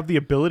appeared to have the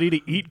ability to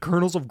eat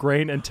kernels of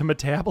grain and to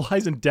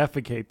metabolize and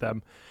defecate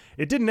them.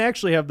 It didn't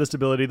actually have this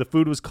ability. The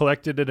food was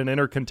collected in an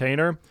inner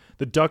container.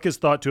 The duck is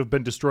thought to have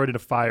been destroyed in a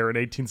fire in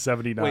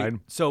 1879. Wait,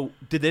 so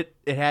did it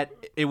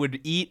would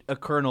eat a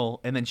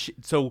kernel and then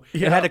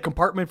it had a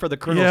compartment for the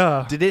kernels.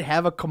 Yeah. Did it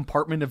have a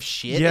compartment of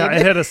shit? Yeah,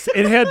 in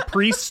it had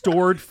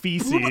pre-stored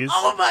feces.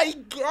 Oh my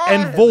god!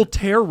 And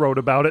Voltaire wrote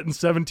about it in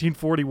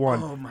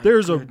 1741.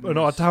 There's an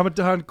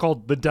automaton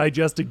called the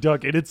digesting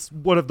duck, and it's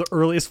one of the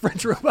earliest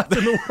French robots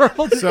in the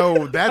world.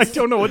 So that's I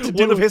don't know what to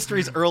do. One of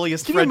history's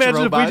earliest Can French you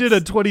imagine robots. if we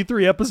did a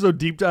 23 episode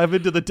deep dive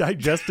into the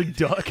digesting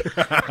duck?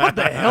 What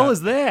the hell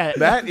is that?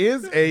 That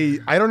is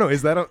I don't know.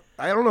 Is that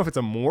I don't know if it's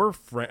a more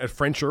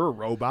Frencher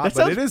robot,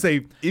 but it is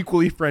a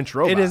equally French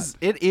robot. It is.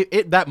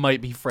 It that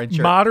might be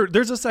Frencher. Modern.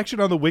 There's a section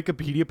on the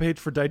Wikipedia page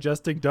for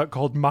digesting duck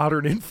called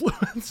modern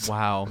influence.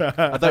 Wow.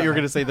 I thought you were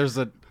going to say there's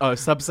a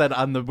subset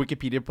on the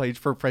Wikipedia page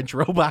for French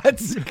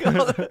robots.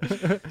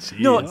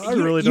 No, I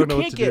really don't know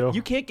what to do.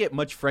 You can't get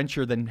much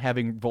Frencher than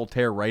having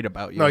Voltaire write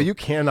about you. No, you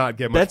cannot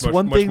get much, That's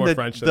one much thing more that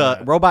French than the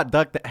that. robot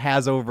duck that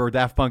has over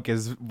Daft Punk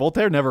is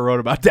Voltaire never wrote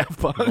about Daft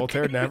Punk.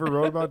 Voltaire never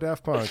wrote about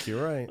Daft Punk.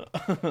 You're right.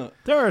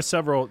 There are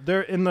several.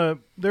 There's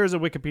a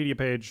Wikipedia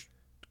page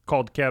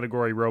called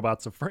Category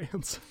Robots of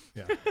France.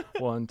 Yeah.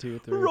 1, 2,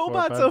 3,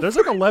 Robots 4, 5. of There's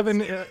like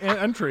 11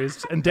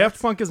 entries, and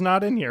Daft Punk is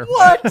not in here.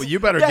 What? Well, you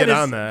better get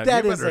on that.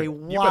 That You is better- a you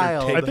better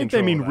wild. take I think they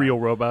control mean of that. real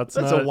robots.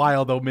 That's not- a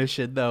wild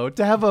omission, though.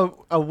 To have a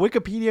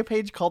Wikipedia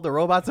page called "The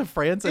Robots of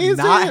France" and Is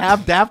not it?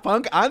 have Daft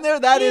Punk on there,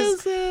 that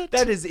Is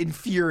is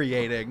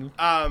infuriating.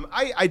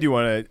 I do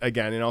want to,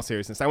 again, in all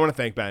seriousness, I want to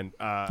thank Ben.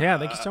 Yeah,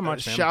 thank you so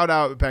much, man. Shout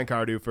out Ben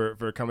Cardew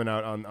for coming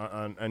out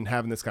on and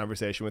having this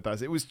conversation with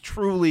us. It was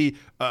truly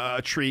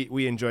a treat.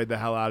 We enjoyed the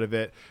hell out of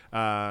it.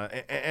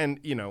 And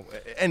you know,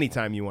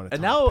 anytime you want to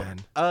And talk,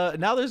 now, Ben.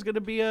 now there's going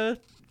to be a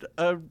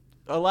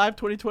live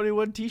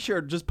 2021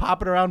 T-shirt just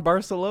popping around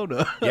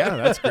Barcelona. Yeah,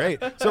 that's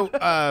great.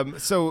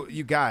 So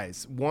you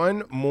guys,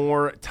 one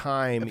more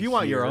time. If you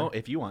want your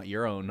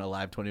own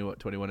Alive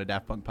 2021 a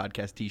Daft Punk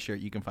podcast T-shirt,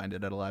 you can find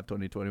it at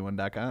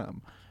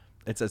alive2021.com.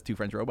 It says 2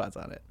 French robots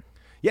on it.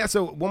 Yeah,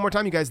 so one more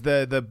time, you guys.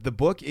 The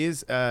book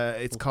is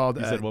it's called.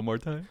 You said one more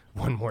time.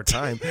 One more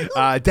time.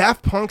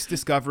 Daft Punk's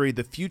Discovery: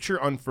 The Future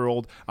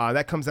Unfurled.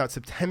 That comes out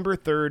September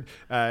 3rd,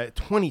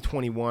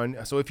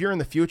 2021. So if you're in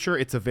the future,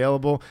 it's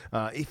available.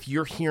 If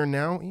you're here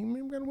now, you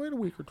maybe gotta wait a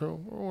week or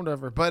two or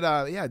whatever.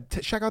 But yeah,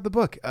 check out the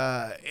book.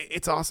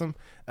 It's awesome.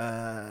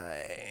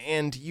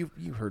 And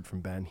you heard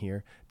from Ben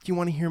here. Do you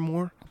want to hear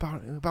more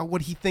about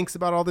what he thinks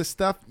about all this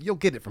stuff? You'll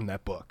get it from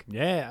that book.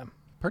 Yeah.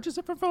 Purchase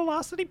it from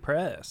Velocity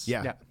Press.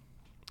 Yeah.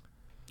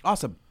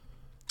 Awesome.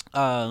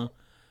 At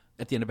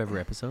the end of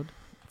every episode,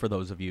 for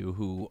those of you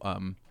who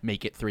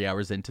make it 3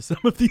 hours into some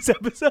of these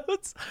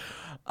episodes,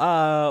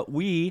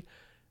 we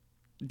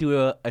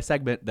do a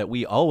segment that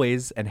we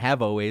always and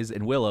have always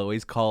and will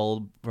always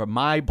call From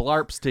My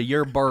Blarps to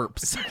Your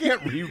Burps. You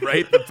can't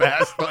rewrite the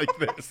past like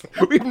this.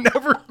 We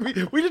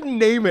didn't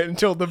name it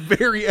until the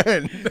very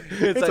end.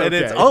 And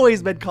it's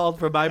always been called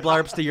From My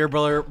Blarps to Your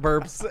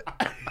Burps.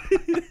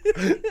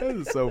 That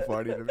is so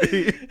funny to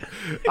me.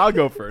 I'll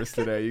go first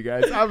today, you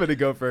guys. I'm gonna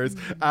go first.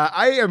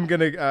 I'm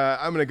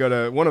gonna go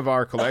to one of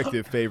our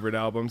collective favorite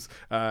albums,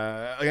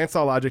 Against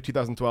All Logic,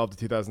 2012 to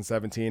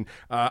 2017.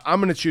 I'm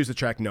gonna choose the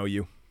track "Know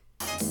You."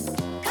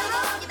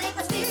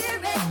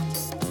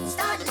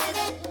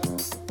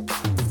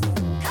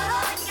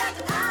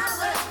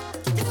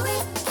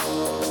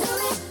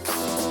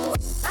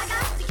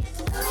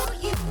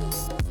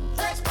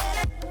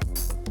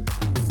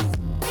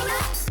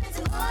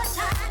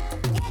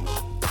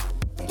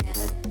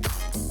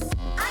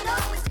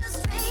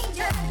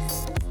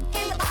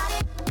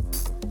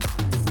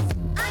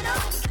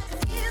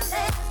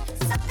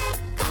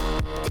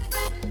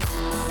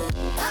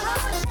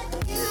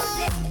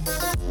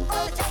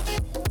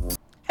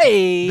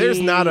 Hey,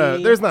 there's not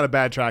a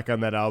bad track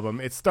on that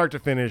album. It's start to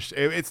finish.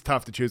 It's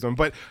tough to choose one.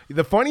 But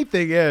the funny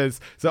thing is,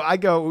 so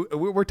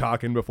we're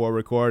talking before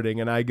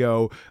recording, and I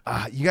go,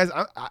 you guys,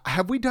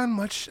 have we done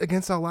much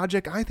Against All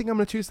Logic? I think I'm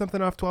going to choose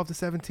something off 12 to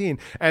 17.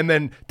 And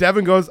then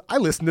Devin goes, I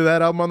listened to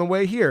that album on the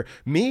way here.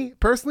 Me,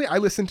 personally, I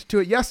listened to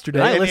it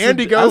yesterday. And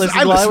Andy goes,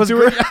 I listened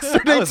to it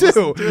yesterday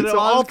too. So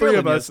all three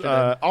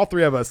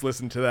of us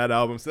listened to that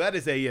album. So that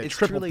is a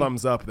triple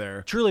thumbs up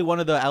there. Truly one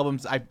of the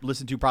albums I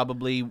listen to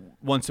probably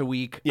once a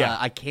week. Yeah,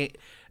 I can't.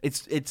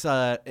 It's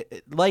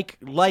like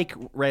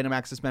Random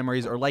Access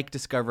Memories or like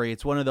Discovery.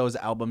 It's one of those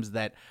albums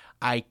that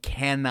I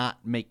cannot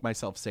make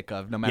myself sick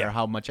of, no matter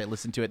how much I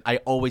listen to it. I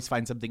always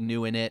find something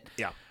new in it.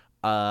 Yeah.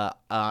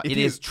 It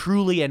is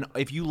truly, and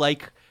if you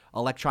like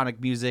electronic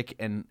music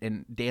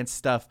and dance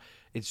stuff,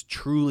 it's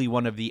truly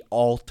one of the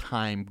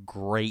all-time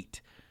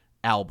great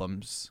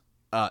albums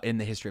in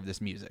the history of this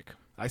music.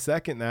 I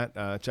second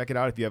that. Check it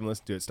out if you haven't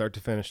listened to it. Start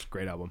to finish,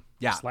 great album.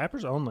 Yeah.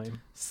 Slappers only.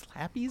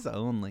 Slappies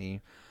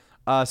only.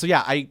 So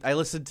yeah, I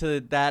listened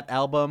to that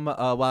album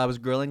while I was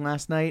grilling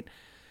last night.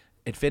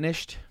 It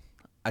finished.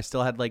 I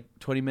still had like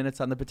 20 minutes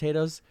on the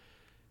potatoes.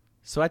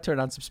 So I turned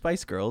on some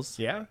Spice Girls.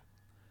 Yeah.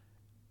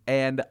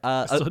 And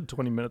I still had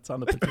 20 minutes on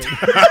the potatoes.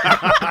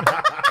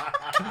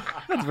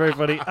 That's very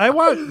funny.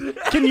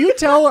 Can you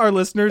tell our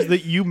listeners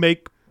that you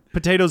make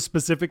potatoes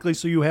specifically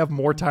so you have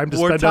more time to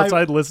spend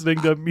outside listening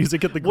to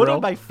music at the grill? One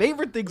of my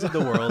favorite things in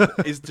the world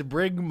is to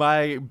bring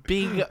my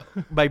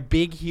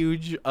big,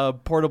 huge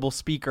portable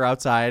speaker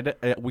outside.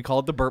 We call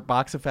it the Burp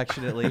Box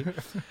affectionately.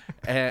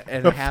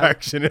 and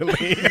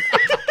affectionately.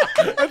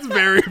 That's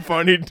very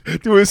funny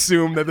to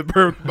assume that the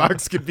Burp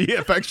Box could be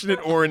affectionate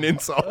or an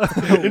insult,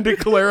 and to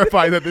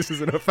clarify that this is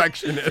an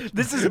affectionate.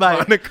 This is my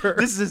moniker.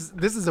 This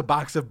is a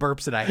box of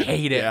burps, and I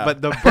hate it. Yeah.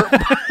 But the burp,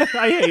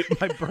 I hate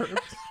my burps.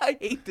 I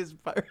hate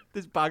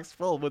this box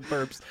full with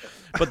burps,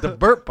 but the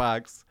Burp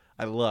Box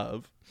I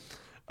love.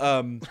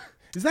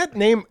 Is that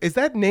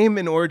name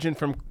in origin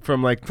from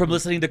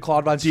listening to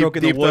Claude Von Stroke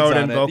in Deep the Woods Throat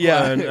on and it? vocal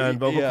Yeah. and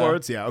vocal Yeah.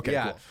 cords? Yeah, okay,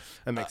 Yeah. cool.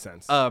 That makes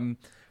sense. One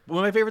of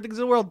my favorite things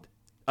in the world,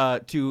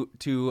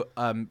 to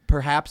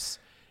perhaps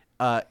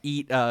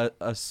eat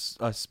a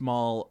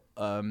small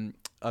a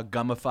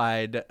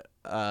gummified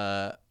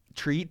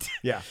treat.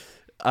 Yeah.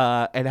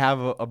 And have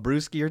a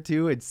brewski or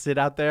two and sit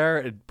out there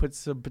and put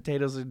some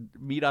potatoes and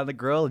meat on the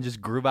grill and just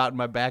groove out in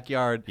my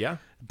backyard. Yeah.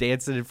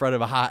 Dancing in front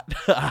of a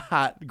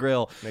hot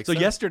grill. Makes so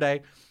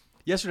sense.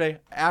 yesterday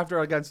after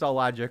Against All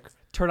Logic,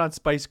 turn on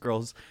Spice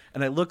Girls,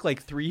 and I look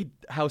like 3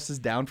 houses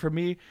down from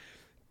me,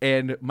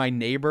 and my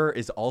neighbor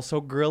is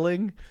also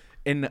grilling.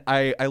 And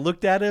I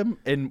looked at him,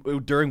 and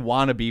during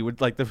Wannabe,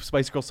 with like the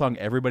Spice Girl song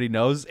everybody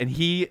knows, and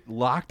he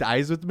locked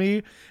eyes with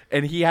me,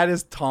 and he had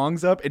his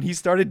tongs up, and he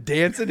started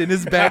dancing in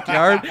his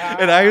backyard,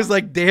 and I was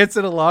like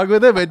dancing along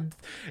with him,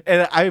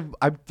 and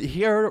I'm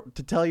here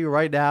to tell you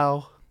right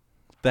now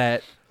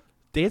that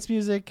dance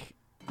music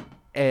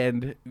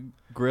and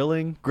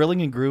grilling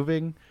and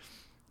grooving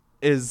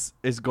is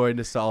going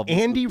to solve.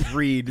 Andy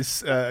Reid,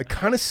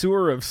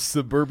 connoisseur of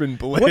suburban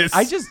bliss.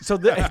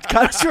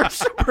 Connoisseur of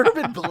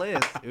suburban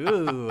bliss.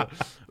 Ooh.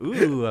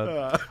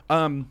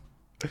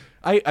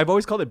 I've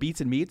always called it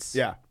beats and meats.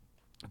 Yeah.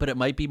 But it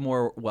might be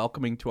more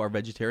welcoming to our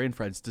vegetarian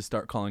friends to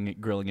start calling it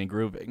grilling and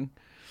grooving.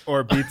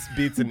 Or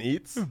beats and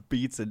eats.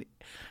 Beats and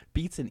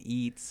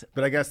eats.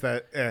 But I guess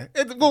that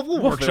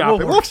we'll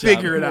workshop it. We'll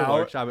figure it out.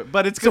 Workshop it.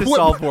 But it's going to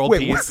solve world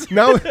peace.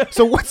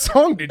 So what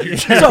song did you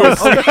choose?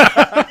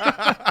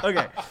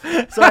 Okay.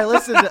 So I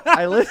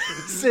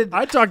listened.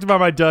 I talked about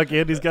my duck.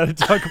 Andy's got to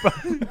talk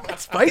about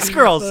Spice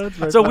Girls.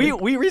 So funny.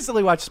 we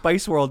recently watched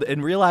Spice World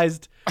and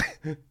realized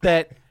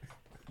that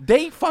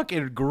they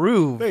fucking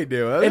groove. They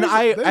do. And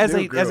as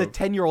a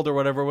 10-year-old or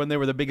whatever, when they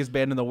were the biggest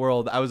band in the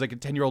world, I was like a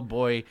 10-year-old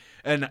boy,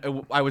 and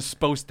I was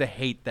supposed to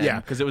hate them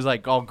because it was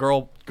like all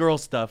girl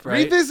stuff,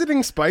 right?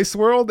 Revisiting Spice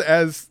World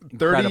as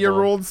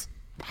 30-year-olds,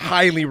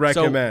 highly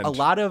recommend. So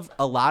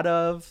a lot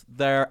of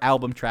their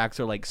album tracks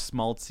are like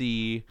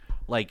schmaltzy,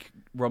 like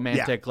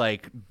romantic,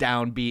 like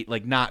downbeat,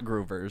 like not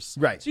groovers.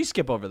 Right. So you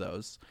skip over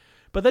those.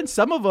 But then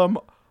some of them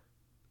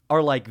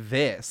are like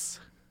this.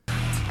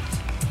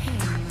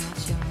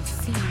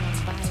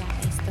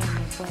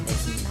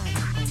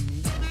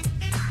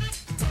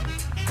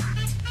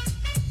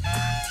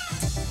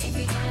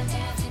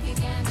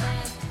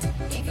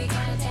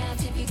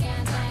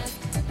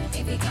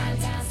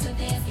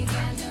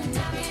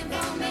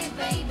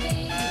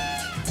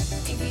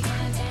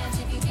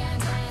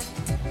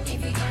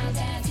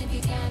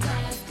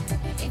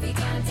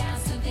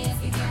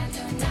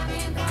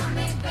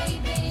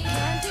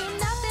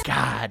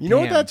 God, you know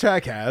what that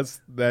track has?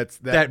 That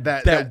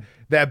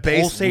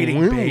bass,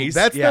 pulsating bass.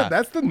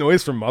 That's the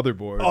noise from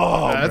Motherboard.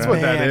 Oh, that's man.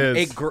 what that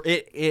is.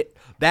 It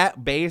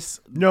that bass.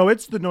 No,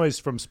 it's the noise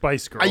from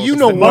Spice Girls. You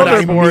know what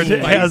I Motherboard mean.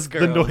 has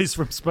Spice the Girls. noise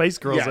from Spice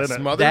Girls Yes, in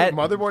it.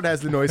 Motherboard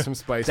has the noise from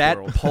Spice That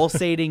Girls.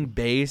 pulsating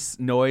bass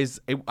noise.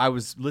 I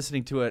was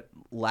listening to it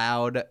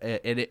loud,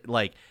 and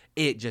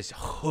it just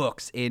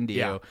hooks into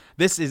you.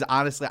 This is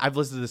honestly, I've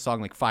listened to this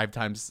song like 5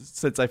 times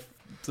since I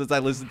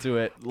listened to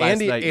it last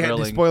night.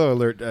 Spoiler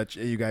alert,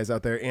 you guys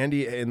out there.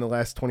 Andy, in the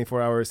last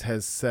 24 hours,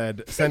 has sent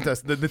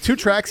us the 2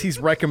 tracks he's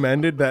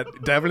recommended that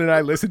Devin and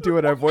I listened to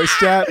in our voice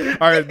chat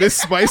are this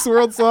Spice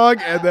World song,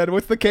 and then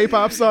what's the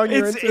K-pop song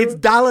you're into? It's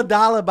Dala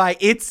Dala by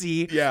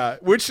ITZY. Yeah,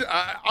 which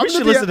we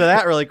should listen to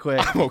that really quick.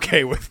 I'm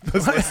okay with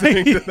us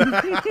listening to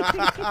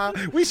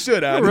that. We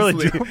should,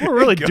 honestly. We're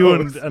really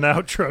doing an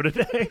outro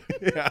today.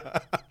 Yeah.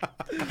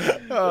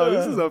 Oh,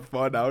 this is a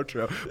fun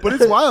outro. But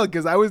it's wild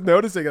because I was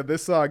noticing that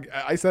this song,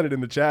 I said it in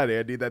the chat,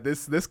 Andy, that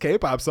this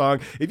K-pop song,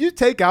 if you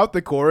take out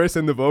the chorus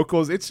and the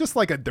vocals, it's just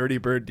like a Dirty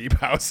Bird Deep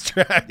House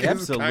track. Absolutely.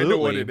 It's kind of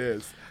what it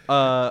is.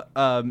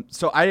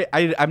 So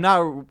I'm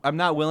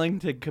not willing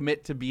to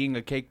commit to being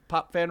a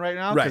K-pop fan right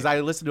now because I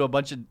listened to a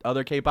bunch of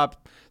other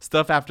K-pop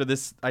stuff after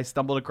this. I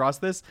stumbled across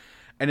this,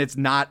 and it's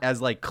not as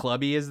like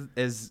clubby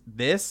as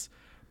this,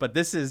 but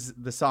this is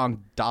the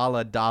song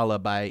Dala Dala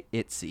by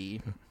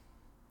ITZY.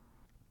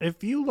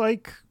 If you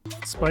like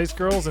Spice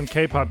Girls and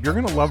K-pop, you're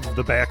gonna love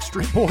the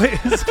Backstreet Boys.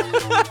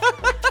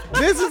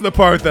 This is the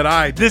part that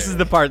I did. This is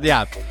the part,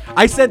 yeah.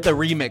 I sent the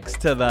remix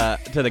to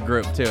the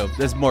group too.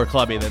 This is more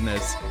clubby than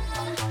this.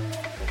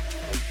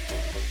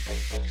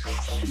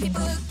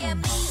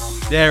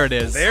 There it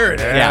is. There it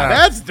is. Yeah.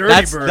 That's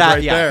Dirty Bird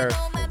right there.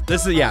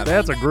 This is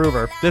That's a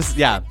groover.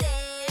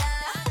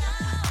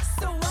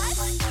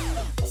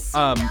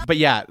 But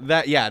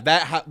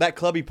that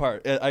clubby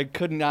part, I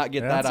could not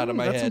get that out of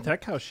my That's some head.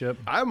 tech house shit.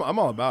 I'm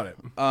all about it.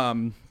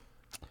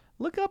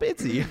 Look up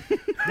ITZY.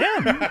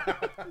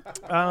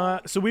 Yeah.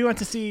 So we went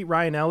to see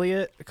Ryan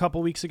Elliott a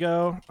couple weeks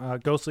ago,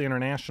 Ghostly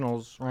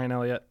International's Ryan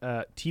Elliott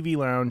at TV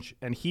Lounge,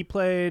 and he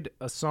played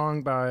a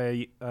song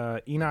by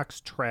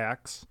Enox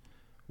Tracks,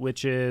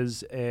 which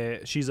is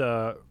she's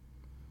a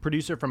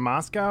producer from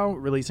Moscow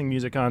releasing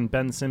music on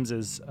Ben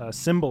Simms's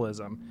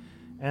Symbolism.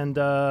 And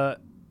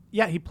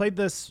yeah, he played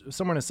this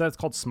somewhere in a set. It's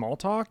called Small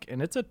Talk, and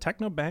it's a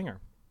techno banger.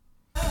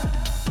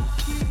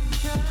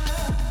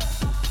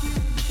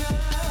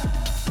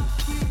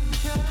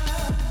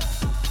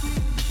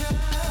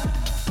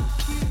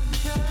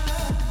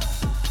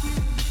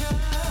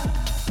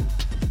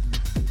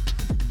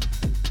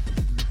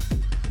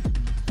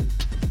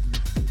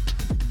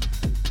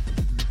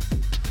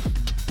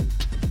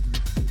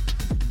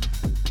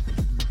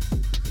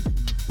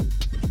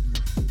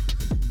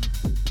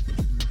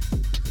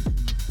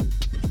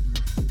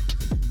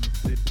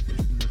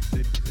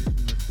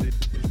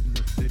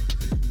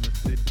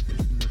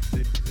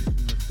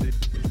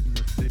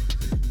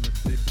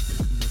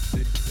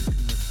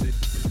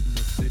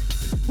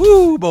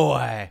 Woo,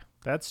 boy.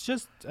 That's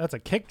a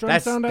kick drum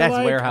That's- sound I that's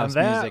like. warehouse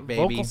and that music,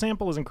 baby. vocal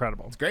sample is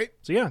incredible. It's great.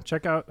 So yeah,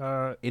 check out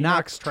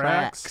Enox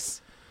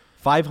Tracks.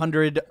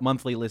 500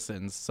 monthly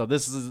listens. So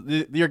this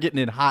is you're getting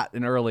in hot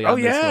and early on Oh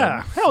this yeah,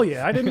 one. hell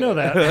yeah! I didn't know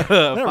that. That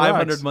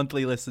 500 rocks.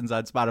 monthly listens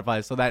on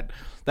Spotify. So that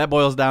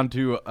boils down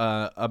to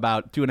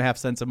about 2.5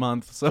 cents a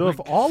month. So if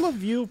all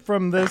of you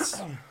from this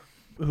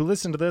who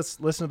listen to this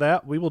listen to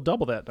that, we will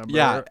double that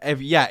number.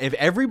 if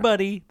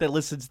everybody that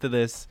listens to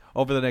this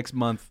over the next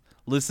month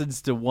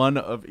listens to one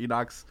of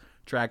Enox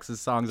Tracks'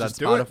 songs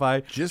Just on do it.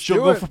 Spotify, Just she'll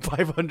do go it. from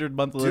 500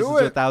 monthly Do listens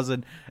to it.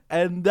 1,000,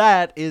 and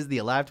that is the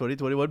Alive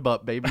 2021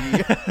 bump, baby. Yeah.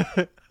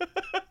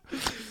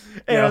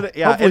 And,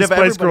 Hopefully and if Spice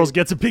everybody- Girls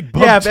gets a big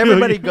bump. Yeah, if too.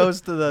 everybody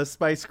goes to the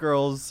Spice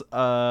Girls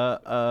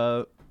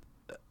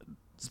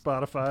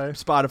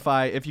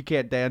Spotify, if you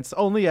can't dance,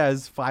 only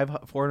as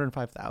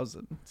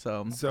 405,000.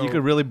 So you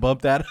could really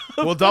bump that up.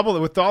 We'll double it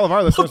with all of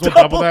our listeners. We'll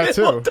double that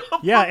too.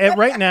 Yeah,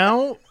 right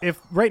now,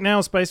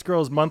 Spice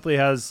Girls monthly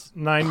has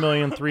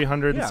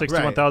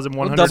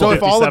 9,361,157 So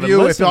if all of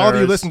you listen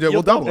to it,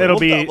 we'll double it. It'll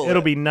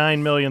be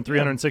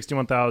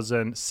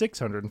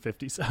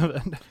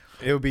 9,361,657.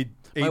 It would be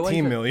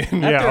 18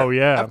 million.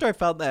 After I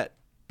found that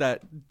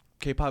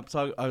K-pop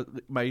song,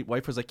 my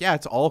wife was like, "Yeah,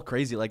 it's all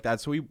crazy like that."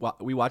 So we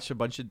watched a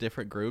bunch of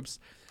different groups,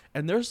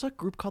 and there's a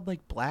group called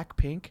like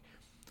Blackpink,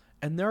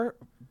 and their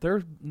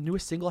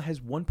newest single has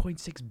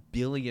 1.6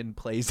 billion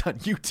plays on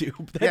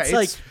YouTube.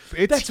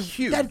 It's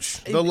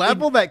huge. The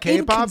level that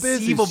K-pop is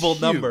inconceivable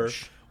huge. number.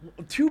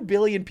 2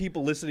 billion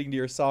people listening to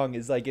your song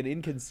is like an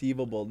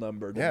inconceivable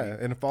number. Yeah, me.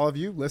 and if all of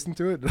you listen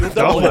to it,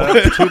 Double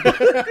it.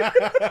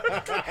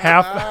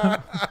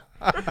 half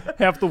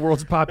the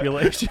world's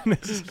population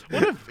is.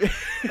 Oh,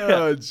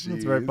 jeez.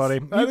 That's very funny.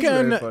 That You is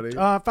can very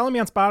funny. follow me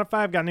on Spotify.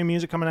 I've got new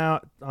music coming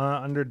out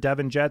under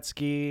Devin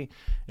Jetski.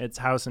 It's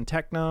House and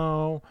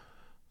Techno.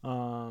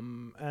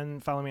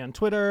 And follow me on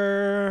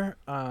Twitter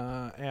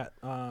at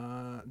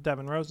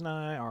Devin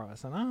Rosenai,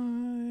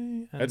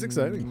 RSNI. That's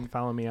exciting.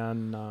 Follow me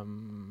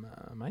on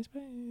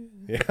MySpace.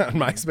 Yeah, on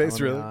MySpace,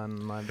 Follow me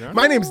really. on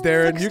My name's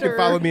Darren. You can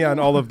follow me on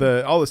all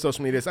the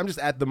social medias. I'm just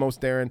at the most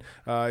Darren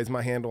is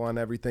my handle on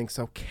everything.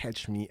 So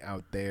catch me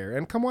out there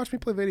and come watch me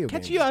play video games.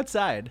 Catch you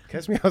outside.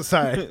 Catch me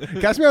outside.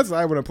 Catch me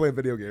outside when I'm playing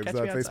video games. Catch me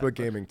outside. Facebook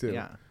Gaming too.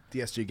 Yeah.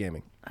 DSG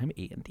Gaming. I'm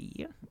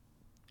Andy.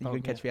 You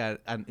can catch me on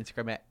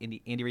Instagram at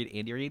Andy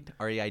Reid,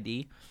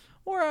 REID,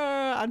 or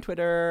on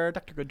Twitter,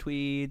 Dr. Good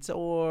Tweets,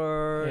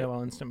 or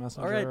Instant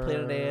Messenger. All right,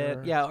 Planet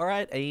Ant. Yeah, all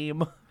right,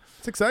 AIM.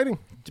 It's exciting.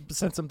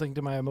 Send something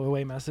to my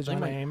away message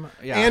on AIM.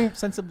 Yeah, and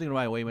send something to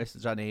my away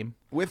message on AIM.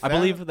 With I that,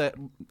 believe that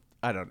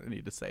I don't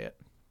need to say it.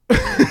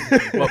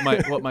 what my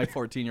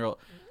 14-year-old.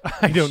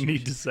 I don't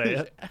need to say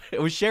it.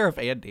 It was Sheriff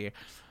Andy.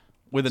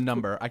 With a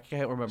number, I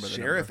can't remember the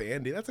Sheriff number.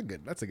 Andy. That's a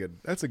good. That's what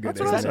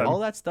name. I said. All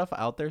that stuff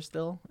out there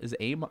still is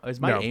AIM.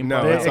 Is my No. AIM?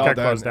 No, It it's got all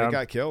done. closed down. It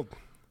got killed.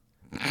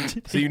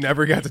 So you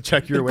never got to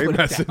check your away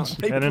message.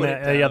 They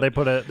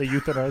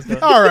euthanized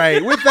it. All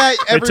right, with that,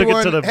 They took it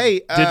everyone, to the hey,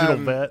 digital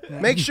vet.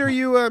 Make sure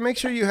you have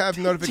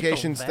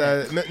notifications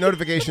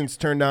notifications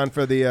turned on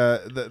for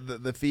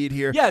the feed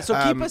here. Yeah, so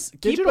keep us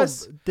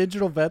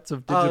digital vets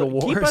of digital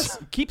wars.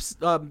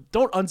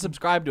 Don't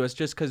unsubscribe to us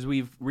just because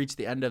we've reached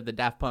the end of the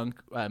Daft Punk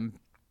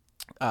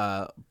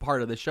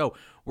part of the show.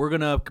 We're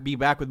gonna be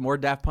back with more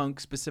Daft Punk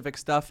specific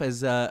stuff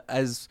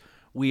as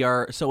we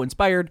are so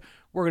inspired.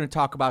 We're gonna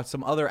talk about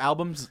some other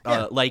albums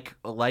like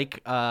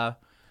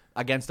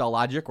Against All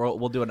Logic.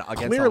 We'll do an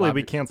Against All Clearly, Logic.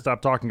 we can't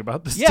stop talking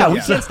about this. Yeah, stuff. we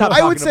can't stop.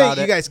 I would talking about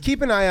say, you it. guys,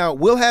 keep an eye out.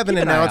 We'll have an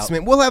Keep an eye out.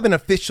 announcement. We'll have an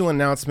official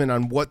announcement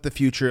on what the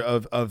future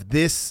of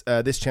this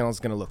channel is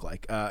going to look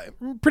like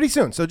pretty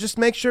soon. So just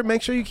make sure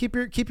you keep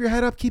your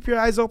head up, keep your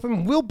eyes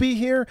open. We'll be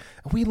here.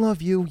 We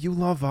love you. You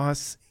love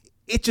us.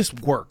 It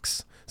just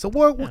works. So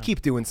we'll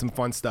keep doing some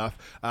fun stuff,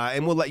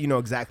 and we'll let you know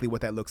exactly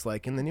what that looks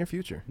like in the near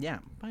future. Yeah.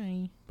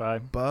 Bye. Bye.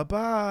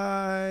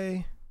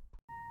 Bye-bye.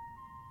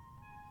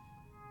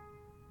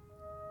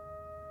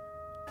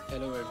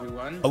 Hello,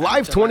 everyone.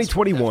 Alive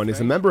 2021 is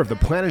a member of the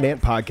Planet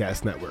Ant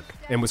Podcast Network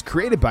and was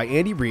created by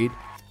Andy Reid,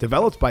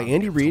 developed by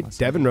Andy Reid,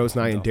 Devin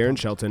Rosenai, and Darren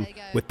Shelton,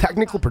 with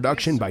technical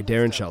production by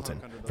Darren Shelton.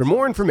 For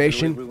more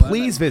information,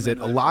 please visit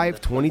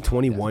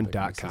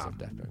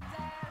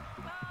alive2021.com.